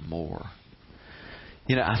deserve more.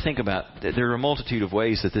 I think about, there are a multitude of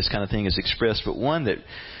ways that this kind of thing is expressed, but one that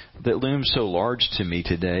looms so large to me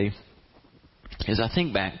today is I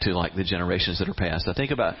think back to like the generations that are past. I think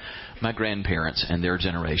about my grandparents and their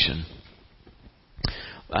generation.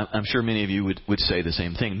 I'm sure many of you would say the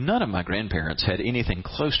same thing. None of my grandparents had anything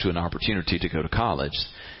close to an opportunity to go to college.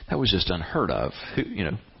 That was just unheard of.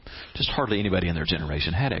 Just hardly anybody in their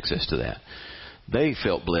generation had access to that. They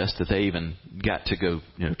felt blessed that they even got to go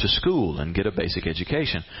to school and get a basic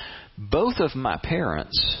education. Both of my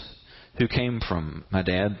parents, who came from, my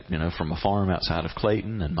dad, from a farm outside of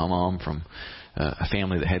Clayton, and my mom from a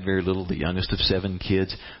family that had very little, the youngest of 7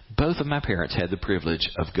 kids, both of my parents had the privilege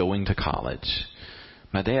of going to college.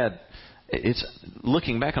 My dad,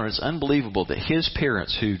 looking back on it, it's unbelievable that his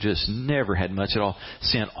parents, who just never had much at all,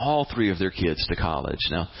 sent all 3 of their kids to college.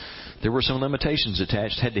 Now, there were some limitations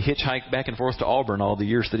attached. Had to hitchhike back and forth to Auburn all the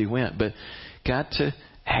years that he went, but got to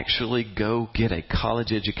actually go get a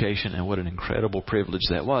college education, and what an incredible privilege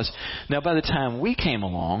that was. Now, by the time we came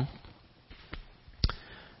along,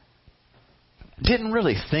 didn't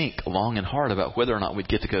really think long and hard about whether or not we'd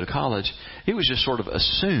get to go to college. It was just sort of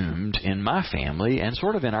assumed in my family and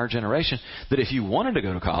sort of in our generation that if you wanted to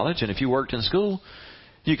go to college and if you worked in school,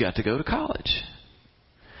 you got to go to college.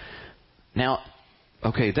 Now,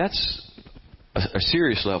 okay, that's a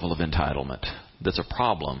serious level of entitlement. That's a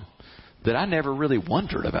problem that I never really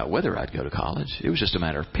wondered about whether I'd go to college. It was just a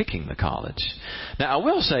matter of picking the college. Now, I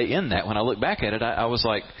will say in that, when I look back at it, I was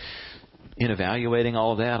like, in evaluating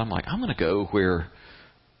all of that, I'm like, I'm going to go where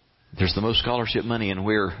there's the most scholarship money and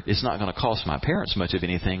where it's not going to cost my parents much of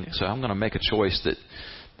anything. So I'm going to make a choice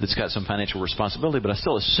that's got some financial responsibility, but I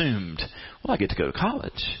still assumed, I get to go to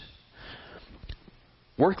college.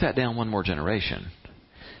 Work that down one more generation.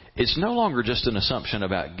 It's no longer just an assumption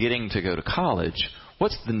about getting to go to college.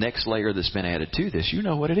 What's the next layer that's been added to this? You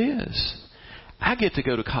know what it is. I get to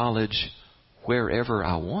go to college wherever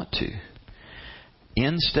I want to.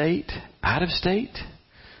 In-state, out-of-state,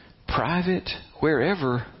 private,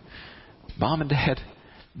 wherever. Mom and Dad,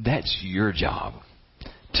 that's your job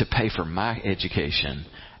to pay for my education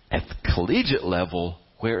at the collegiate level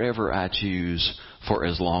wherever I choose for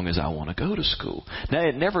as long as I want to go to school. Now,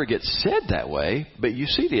 it never gets said that way, but you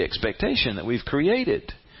see the expectation that we've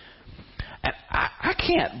created. And I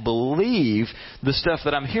can't believe the stuff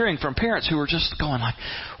that I'm hearing from parents who are just going like,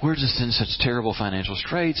 we're just in such terrible financial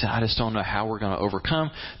straits, and I just don't know how we're going to overcome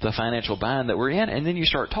the financial bind that we're in. And then you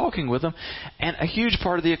start talking with them, and a huge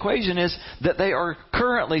part of the equation is that they are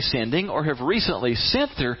currently sending or have recently sent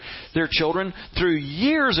their children through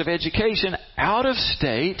years of education out of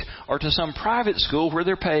state or to some private school where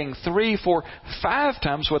they're paying 3, 4, 5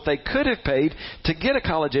 times what they could have paid to get a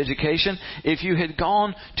college education if you had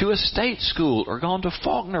gone to a state school or gone to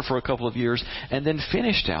Faulkner for a couple of years and then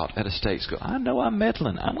finished out at a state school. I know I'm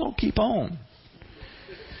meddling. I'm going to keep on.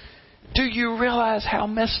 Do you realize how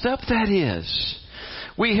messed up that is?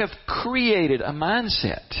 We have created a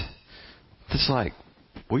mindset that's like,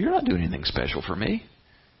 well, you're not doing anything special for me.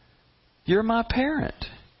 You're my parent.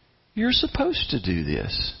 You're supposed to do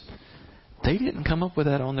this. They didn't come up with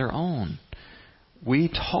that on their own. We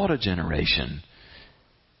taught a generation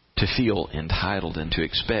to feel entitled and to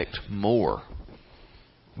expect more.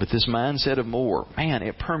 But this mindset of more, man,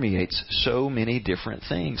 it permeates so many different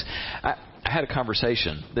things. I had a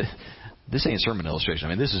conversation. This ain't sermon illustration. I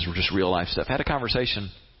mean, this is just real life stuff. I had a conversation,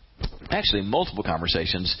 actually multiple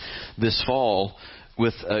conversations this fall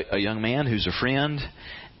with a young man who's a friend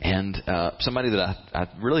and somebody that I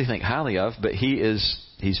really think highly of, but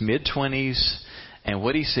he's mid-20s. And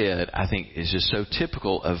what he said, I think, is just so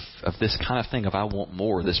typical of this kind of thing of I want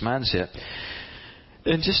more, this mindset.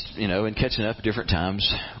 And just, in catching up at different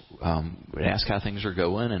times, we'd ask how things are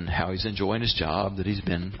going and how he's enjoying his job that he's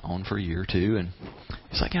been on for a year or two. And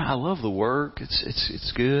he's like, yeah, I love the work.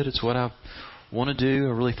 It's good. It's what I want to do.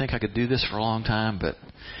 I really think I could do this for a long time. But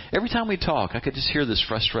every time we talk, I could just hear this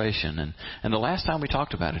frustration. And the last time we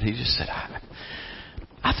talked about it, he just said,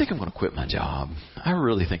 I think I'm going to quit my job. I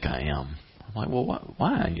really think I am. I'm like, well,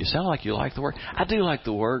 why? You sound like you like the work. I do like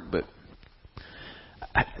the work, but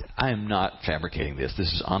I am not fabricating this. This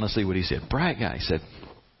is honestly what he said. Bright guy. He said,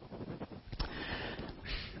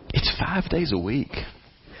 it's 5 days a week.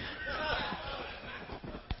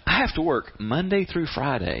 I have to work Monday through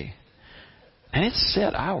Friday. And it's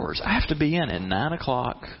set hours. I have to be in at 9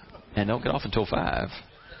 o'clock and don't get off until 5.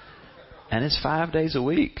 And it's 5 days a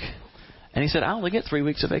week. And he said, I only get 3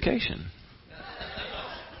 weeks of vacation.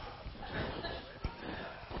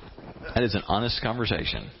 That is an honest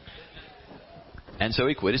conversation. And so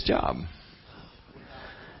he quit his job.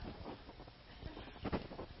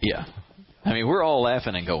 Yeah. I mean, we're all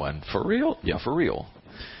laughing and going, for real? Yeah, for real.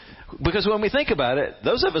 Because when we think about it,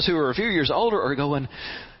 those of us who are a few years older are going,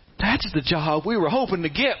 that's the job we were hoping to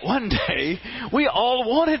get one day. We all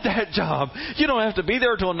wanted that job. You don't have to be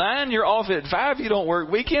there till 9. You're off at 5. You don't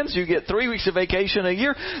work weekends. You get 3 weeks of vacation a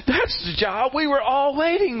year. That's the job we were all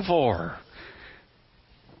waiting for.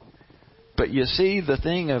 But you see the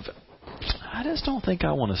thing of, I just don't think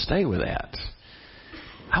I want to stay with that.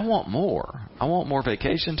 I want more. I want more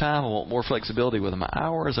vacation time. I want more flexibility with my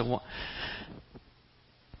hours.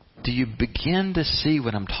 Do you begin to see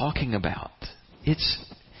what I'm talking about?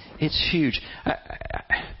 It's huge.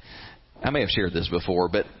 I may have shared this before,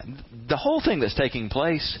 but the whole thing that's taking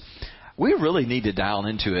place, we really need to dial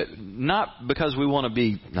into it. Not because we want to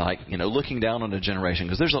be looking down on a generation,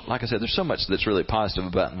 because there's, like I said, there's so much that's really positive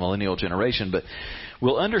about the millennial generation, but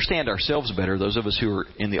we'll understand ourselves better, those of us who are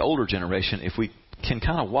in the older generation, if we can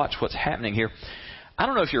kind of watch what's happening here. I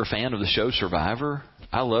don't know if you're a fan of the show Survivor.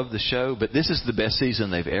 I love the show, but this is the best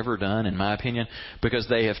season they've ever done, in my opinion, because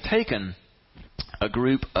they have taken a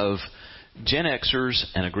group of Gen Xers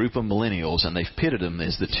and a group of millennials, and they've pitted them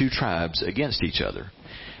as the two tribes against each other.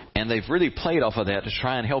 And they've really played off of that to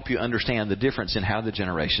try and help you understand the difference in how the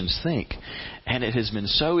generations think. And it has been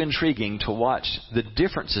so intriguing to watch the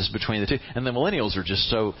differences between the two. And the millennials are just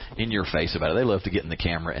so in your face about it. They love to get in the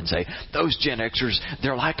camera and say, those Gen Xers,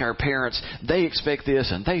 they're like our parents. They expect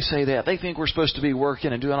this and they say that. They think we're supposed to be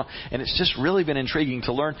working and doing all. And it's just really been intriguing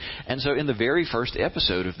to learn. And so in the very first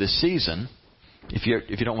episode of this season, if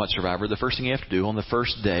you don't watch Survivor, the first thing you have to do on the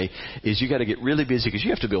first day is you got to get really busy because you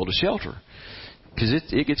have to build a shelter. Because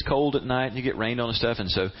it gets cold at night and you get rained on and stuff. And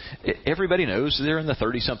so everybody knows they're in the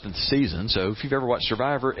 30-something season. So if you've ever watched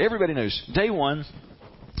Survivor, everybody knows day one,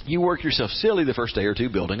 you work yourself silly the first day or two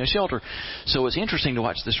building a shelter. So it's interesting to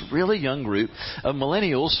watch this really young group of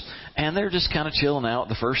millennials, and they're just kind of chilling out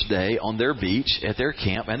the first day on their beach at their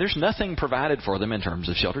camp. And there's nothing provided for them in terms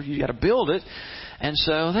of shelter. You got to build it. And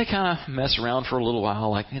so they kind of mess around for a little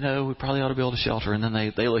while, like, we probably ought to build a shelter. And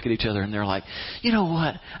then they look at each other and they're like, you know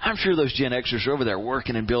what? I'm sure those Gen Xers are over there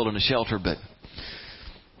working and building a shelter, but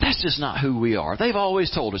that's just not who we are. They've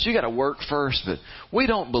always told us you got to work first, but we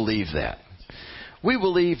don't believe that. We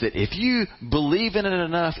believe that if you believe in it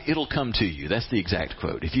enough, it'll come to you. That's the exact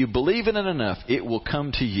quote. If you believe in it enough, it will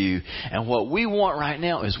come to you. And what we want right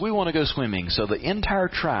now is we want to go swimming. So the entire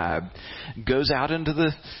tribe goes out into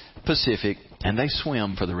the Pacific and they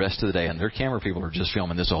swim for the rest of the day. And their camera people are just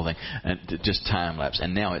filming this whole thing, and just time lapse.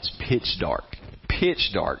 And now it's pitch dark.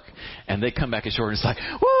 And they come back ashore and it's like,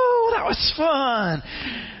 whoa, that was fun.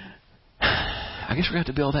 I guess we're going to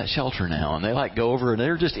have to build that shelter now. And they go over and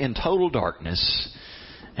they're just in total darkness.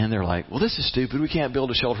 And they're like, well, this is stupid. We can't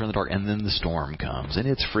build a shelter in the dark. And then the storm comes and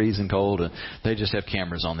it's freezing cold. And they just have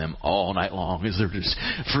cameras on them all night long as they're just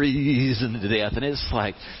freezing to death. And it's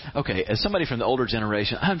like, okay, as somebody from the older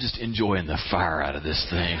generation, I'm just enjoying the fire out of this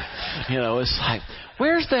thing. It's like,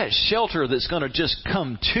 where's that shelter that's going to just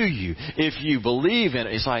come to you if you believe in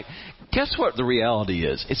it? It's like, guess what the reality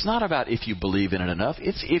is? It's not about if you believe in it enough.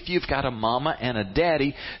 It's if you've got a mama and a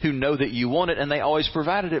daddy who know that you want it and they always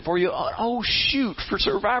provided it for you. Oh, shoot,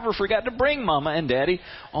 Survivor forgot to bring mama and daddy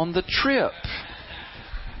on the trip.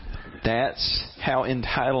 That's how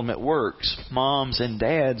entitlement works. Moms and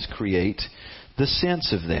dads create the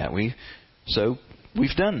sense of that. So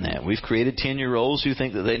we've done that. We've created 10-year-olds who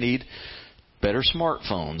think that they need better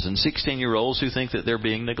smartphones, and 16-year-olds who think that they're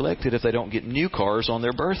being neglected if they don't get new cars on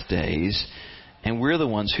their birthdays. And we're the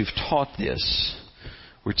ones who've taught this.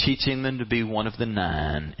 We're teaching them to be one of the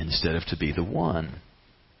 9 instead of to be the 1.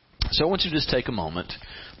 So I want you to just take a moment,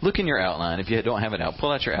 look in your outline. If you don't have it out,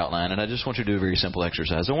 pull out your outline, and I just want you to do a very simple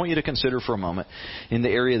exercise. I want you to consider for a moment in the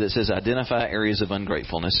area that says identify areas of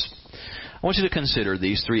ungratefulness. I want you to consider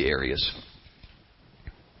these 3 areas.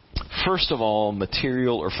 First of all,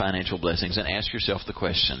 material or financial blessings, and ask yourself the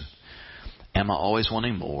question, am I always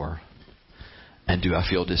wanting more? And do I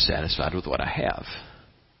feel dissatisfied with what I have?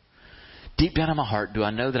 Deep down in my heart, do I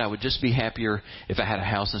know that I would just be happier if I had a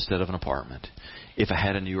house instead of an apartment? If I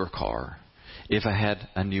had a newer car? If I had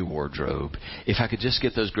a new wardrobe? If I could just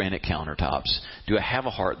get those granite countertops? Do I have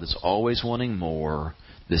a heart that's always wanting more,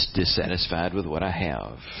 that's dissatisfied with what I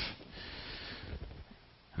have?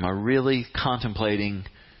 Am I really contemplating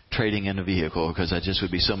trading in a vehicle because I just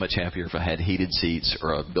would be so much happier if I had heated seats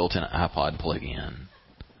or a built-in iPod plug-in?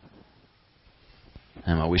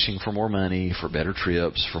 Am I wishing for more money, for better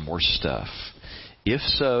trips, for more stuff? If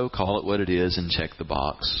so, call it what it is and check the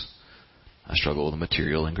box. I struggle with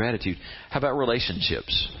material ingratitude. How about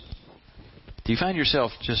relationships? Do you find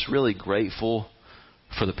yourself just really grateful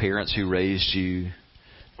for the parents who raised you,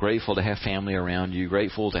 grateful to have family around you,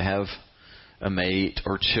 grateful to have a mate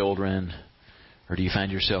or children? Or do you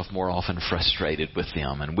find yourself more often frustrated with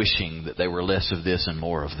them and wishing that they were less of this and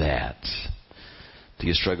more of that? Do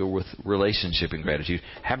you struggle with relationship ingratitude?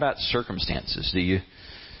 How about circumstances? Do you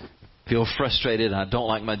feel frustrated and I don't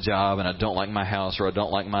like my job and I don't like my house or I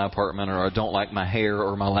don't like my apartment or I don't like my hair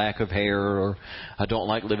or my lack of hair or I don't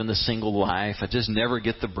like living the single life. I just never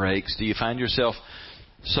get the breaks. Do you find yourself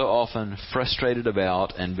so often frustrated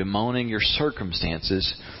about and bemoaning your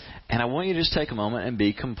circumstances? And I want you to just take a moment and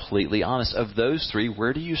be completely honest. Of those 3,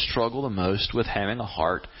 where do you struggle the most with having a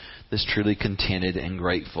heart that's truly contented and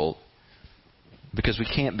grateful? Because we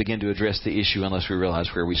can't begin to address the issue unless we realize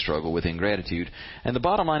where we struggle with ingratitude. And the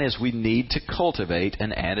bottom line is we need to cultivate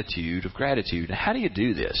an attitude of gratitude. Now, how do you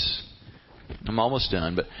do this? I'm almost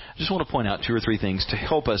done, but I just want to point out 2 or 3 things to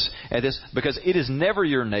help us at this, because it is never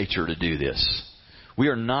your nature to do this. We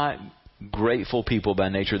are not grateful people by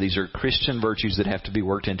nature. These are Christian virtues that have to be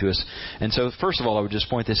worked into us. And so, first of all, I would just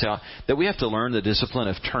point this out, that we have to learn the discipline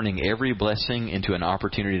of turning every blessing into an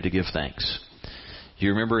opportunity to give thanks. You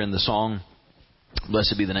remember in the song,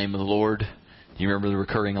 Blessed be the name of the Lord? Do you remember the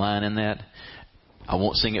recurring line in that? I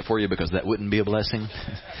won't sing it for you because that wouldn't be a blessing.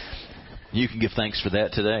 You can give thanks for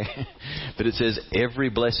that today. But it says, every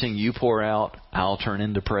blessing you pour out, I'll turn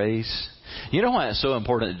into praise. You know why it's so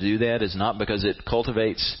important to do that? Is not because it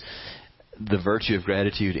cultivates the virtue of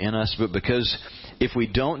gratitude in us, but because if we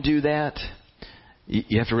don't do that,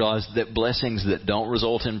 you have to realize that blessings that don't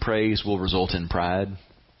result in praise will result in pride.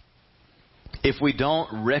 If we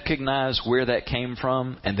don't recognize where that came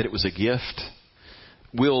from and that it was a gift,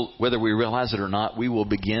 whether we realize it or not, we will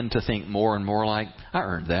begin to think more and more like, I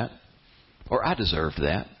earned that, or I deserved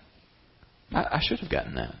that. I should have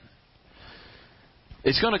gotten that.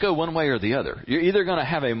 It's going to go one way or the other. You're either going to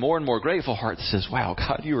have a more and more grateful heart that says, wow,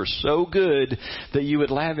 God, you are so good that you would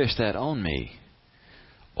lavish that on me.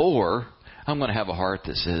 Or I'm going to have a heart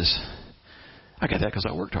that says, I got that because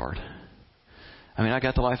I worked hard. I mean, I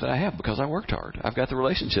got the life that I have because I worked hard. I've got the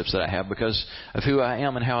relationships that I have because of who I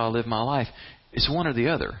am and how I live my life. It's one or the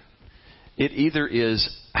other. It either is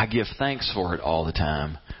I give thanks for it all the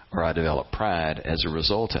time, or I develop pride as a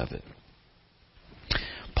result of it.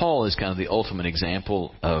 Paul is kind of the ultimate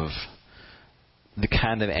example of the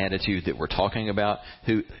kind of attitude that we're talking about,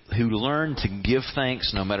 who learned to give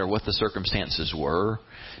thanks no matter what the circumstances were,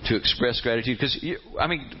 to express gratitude. Because,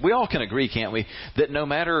 we all can agree, can't we, that no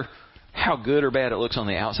matter how good or bad it looks on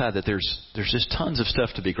the outside, that there's just tons of stuff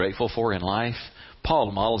to be grateful for in life.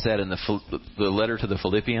 Paul models that in the letter to the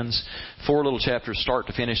Philippians. 4 little chapters, start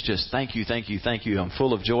to finish, just thank you, thank you, thank you. I'm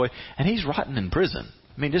full of joy. And he's rotting in prison.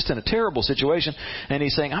 Just in a terrible situation. And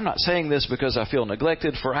he's saying, I'm not saying this because I feel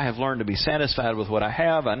neglected, for I have learned to be satisfied with what I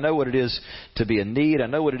have. I know what it is to be in need. I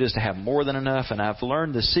know what it is to have more than enough. And I've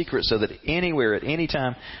learned the secret so that anywhere, at any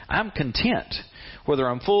time, I'm content. Whether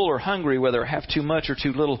I'm full or hungry, whether I have too much or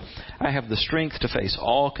too little, I have the strength to face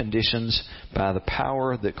all conditions by the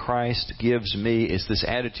power that Christ gives me. It's this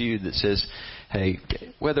attitude that says, hey,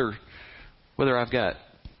 whether I've got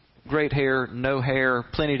great hair, no hair,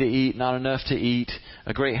 plenty to eat, not enough to eat,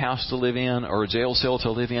 a great house to live in, or a jail cell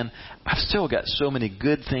to live in, I've still got so many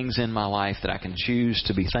good things in my life that I can choose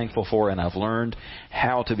to be thankful for, and I've learned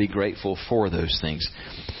how to be grateful for those things.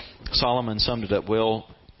 Solomon summed it up well.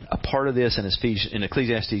 A part of this in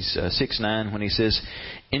Ecclesiastes 6:9 when he says,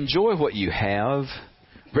 enjoy what you have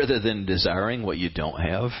rather than desiring what you don't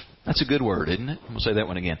have. That's a good word, isn't it? I'm going to say that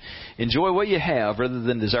one again. Enjoy what you have rather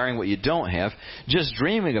than desiring what you don't have. Just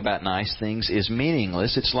dreaming about nice things is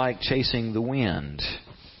meaningless. It's like chasing the wind.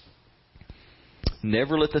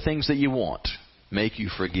 Never let the things that you want make you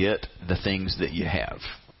forget the things that you have.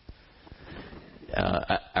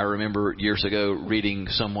 I remember years ago reading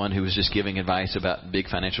someone who was just giving advice about big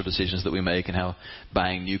financial decisions that we make and how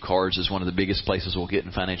buying new cars is one of the biggest places we'll get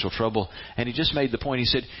in financial trouble. And he just made the point. He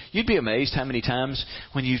said, you'd be amazed how many times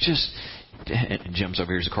when you just... And Jim's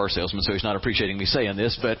over here as a car salesman, so he's not appreciating me saying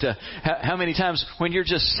this, but how many times when you're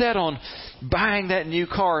just set on buying that new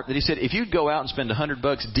car, that he said, if you'd go out and spend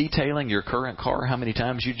 $100 detailing your current car, how many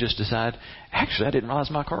times you just decide, actually, I didn't realize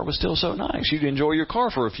my car was still so nice. You'd enjoy your car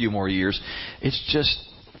for a few more years. It's just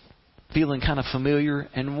feeling kind of familiar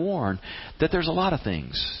and worn. That there's a lot of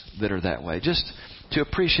things that are that way. Just to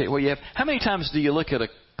appreciate what you have. How many times do you look at a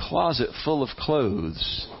closet full of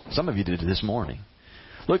clothes? Some of you did it this morning.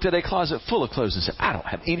 Looked at a closet full of clothes and said, I don't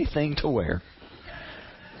have anything to wear.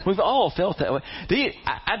 We've all felt that way.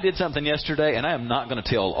 I did something yesterday, and I am not going to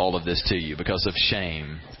tell all of this to you because of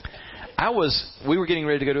shame. We were getting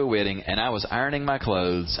ready to go to a wedding, and I was ironing my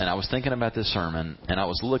clothes, and I was thinking about this sermon, and I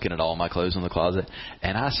was looking at all my clothes in the closet,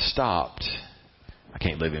 and I stopped. I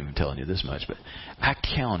can't believe I'm telling you this much, but I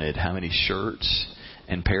counted how many shirts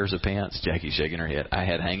and pairs of pants, Jackie's shaking her head, I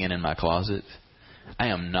had hanging in my closet. I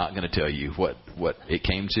am not going to tell you what it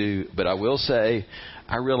came to, but I will say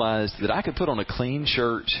I realized that I could put on a clean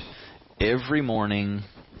shirt every morning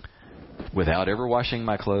without ever washing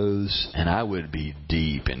my clothes, and I would be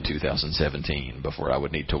deep in 2017 before I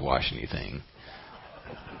would need to wash anything.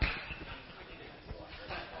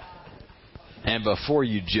 And before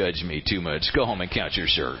you judge me too much, go home and count your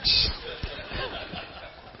shirts.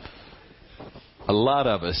 A lot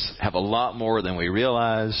of us have a lot more than we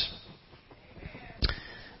realize.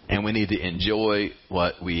 And we need to enjoy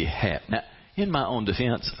what we have. Now, in my own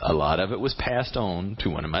defense, a lot of it was passed on to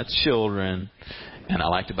one of my children. And I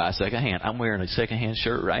like to buy secondhand. I'm wearing a secondhand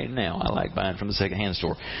shirt right now. I like buying from the secondhand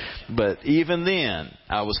store. But even then,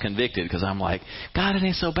 I was convicted because I'm like, God, it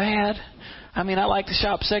ain't so bad. I mean, I like to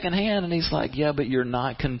shop secondhand. And he's like, yeah, but you're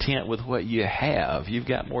not content with what you have. You've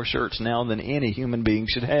got more shirts now than any human being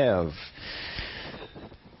should have.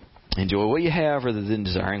 Enjoy what you have rather than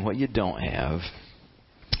desiring what you don't have.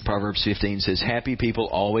 Proverbs 15 says, happy people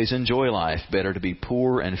always enjoy life. Better to be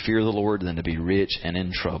poor and fear the Lord than to be rich and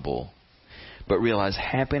in trouble. But realize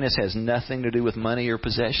happiness has nothing to do with money or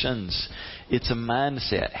possessions. It's a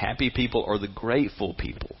mindset. Happy people are the grateful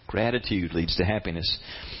people. Gratitude leads to happiness.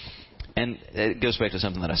 And it goes back to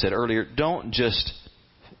something that I said earlier. Don't just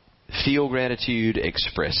feel gratitude,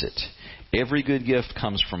 express it. Every good gift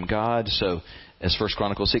comes from God. So, as 1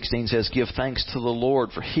 Chronicles 16 says, give thanks to the Lord,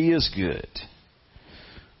 for He is good.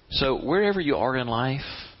 So wherever you are in life,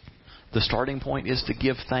 the starting point is to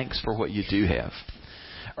give thanks for what you do have.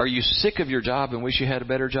 Are you sick of your job and wish you had a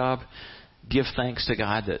better job? Give thanks to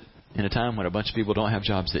God that in a time when a bunch of people don't have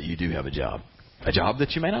jobs, that you do have a job. A job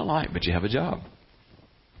that you may not like, but you have a job.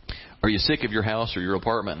 Are you sick of your house or your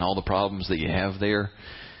apartment and all the problems that you have there?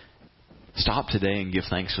 Stop today and give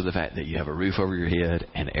thanks for the fact that you have a roof over your head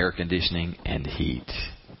and air conditioning and heat.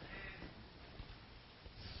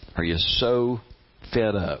 Are you so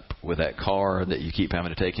fed up with that car that you keep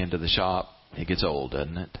having to take into the shop? It gets old,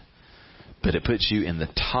 doesn't it? But it puts you in the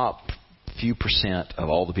top few percent of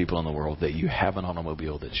all the people in the world that you have an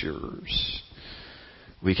automobile that's yours.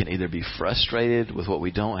 We can either be frustrated with what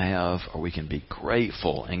we don't have, or we can be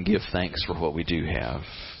grateful and give thanks for what we do have.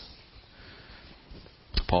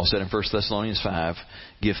 Paul said in 1 Thessalonians 5,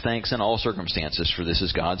 give thanks in all circumstances, for this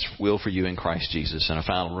is God's will for you in Christ Jesus. And a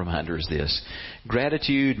final reminder is this: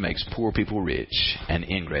 gratitude makes poor people rich, and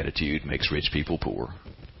ingratitude makes rich people poor.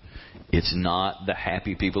 It's not the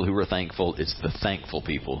happy people who are thankful, it's the thankful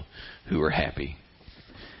people who are happy.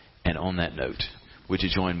 And on that note, would you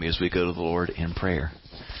join me as we go to the Lord in prayer?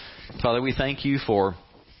 Father, we thank you for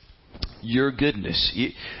your goodness.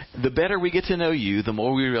 The better we get to know you, the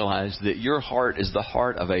more we realize that your heart is the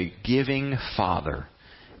heart of a giving Father.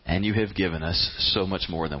 And you have given us so much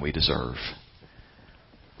more than we deserve.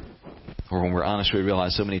 Or when we're honest, we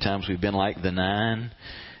realize so many times we've been like the 9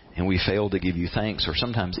 and we fail to give you thanks, or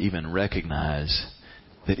sometimes even recognize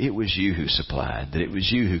that it was you who supplied, that it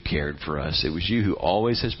was you who cared for us, it was you who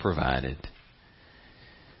always has provided.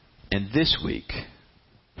 And this week,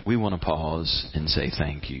 we want to pause and say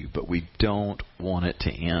thank you, but we don't want it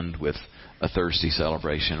to end with a thirsty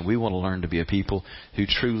celebration. We want to learn to be a people who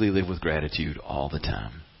truly live with gratitude all the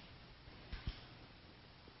time.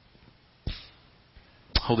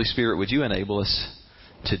 Holy Spirit, would you enable us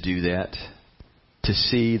to do that, to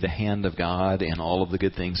see the hand of God in all of the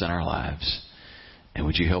good things in our lives? And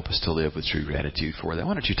would you help us to live with true gratitude for that?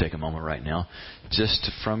 Why don't you take a moment right now, just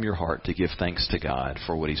from your heart, to give thanks to God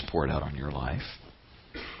for what He's poured out on your life.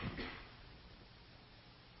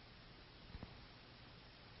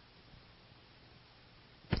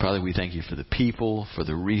 Father, we thank you for the people, for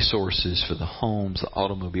the resources, for the homes, the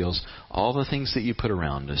automobiles, all the things that you put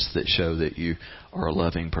around us that show that you are a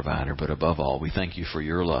loving provider. But above all, we thank you for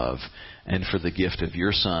your love and for the gift of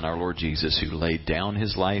your Son, our Lord Jesus, who laid down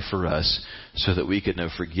His life for us so that we could know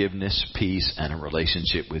forgiveness, peace, and a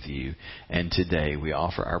relationship with you. And today we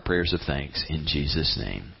offer our prayers of thanks in Jesus'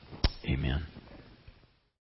 name. Amen.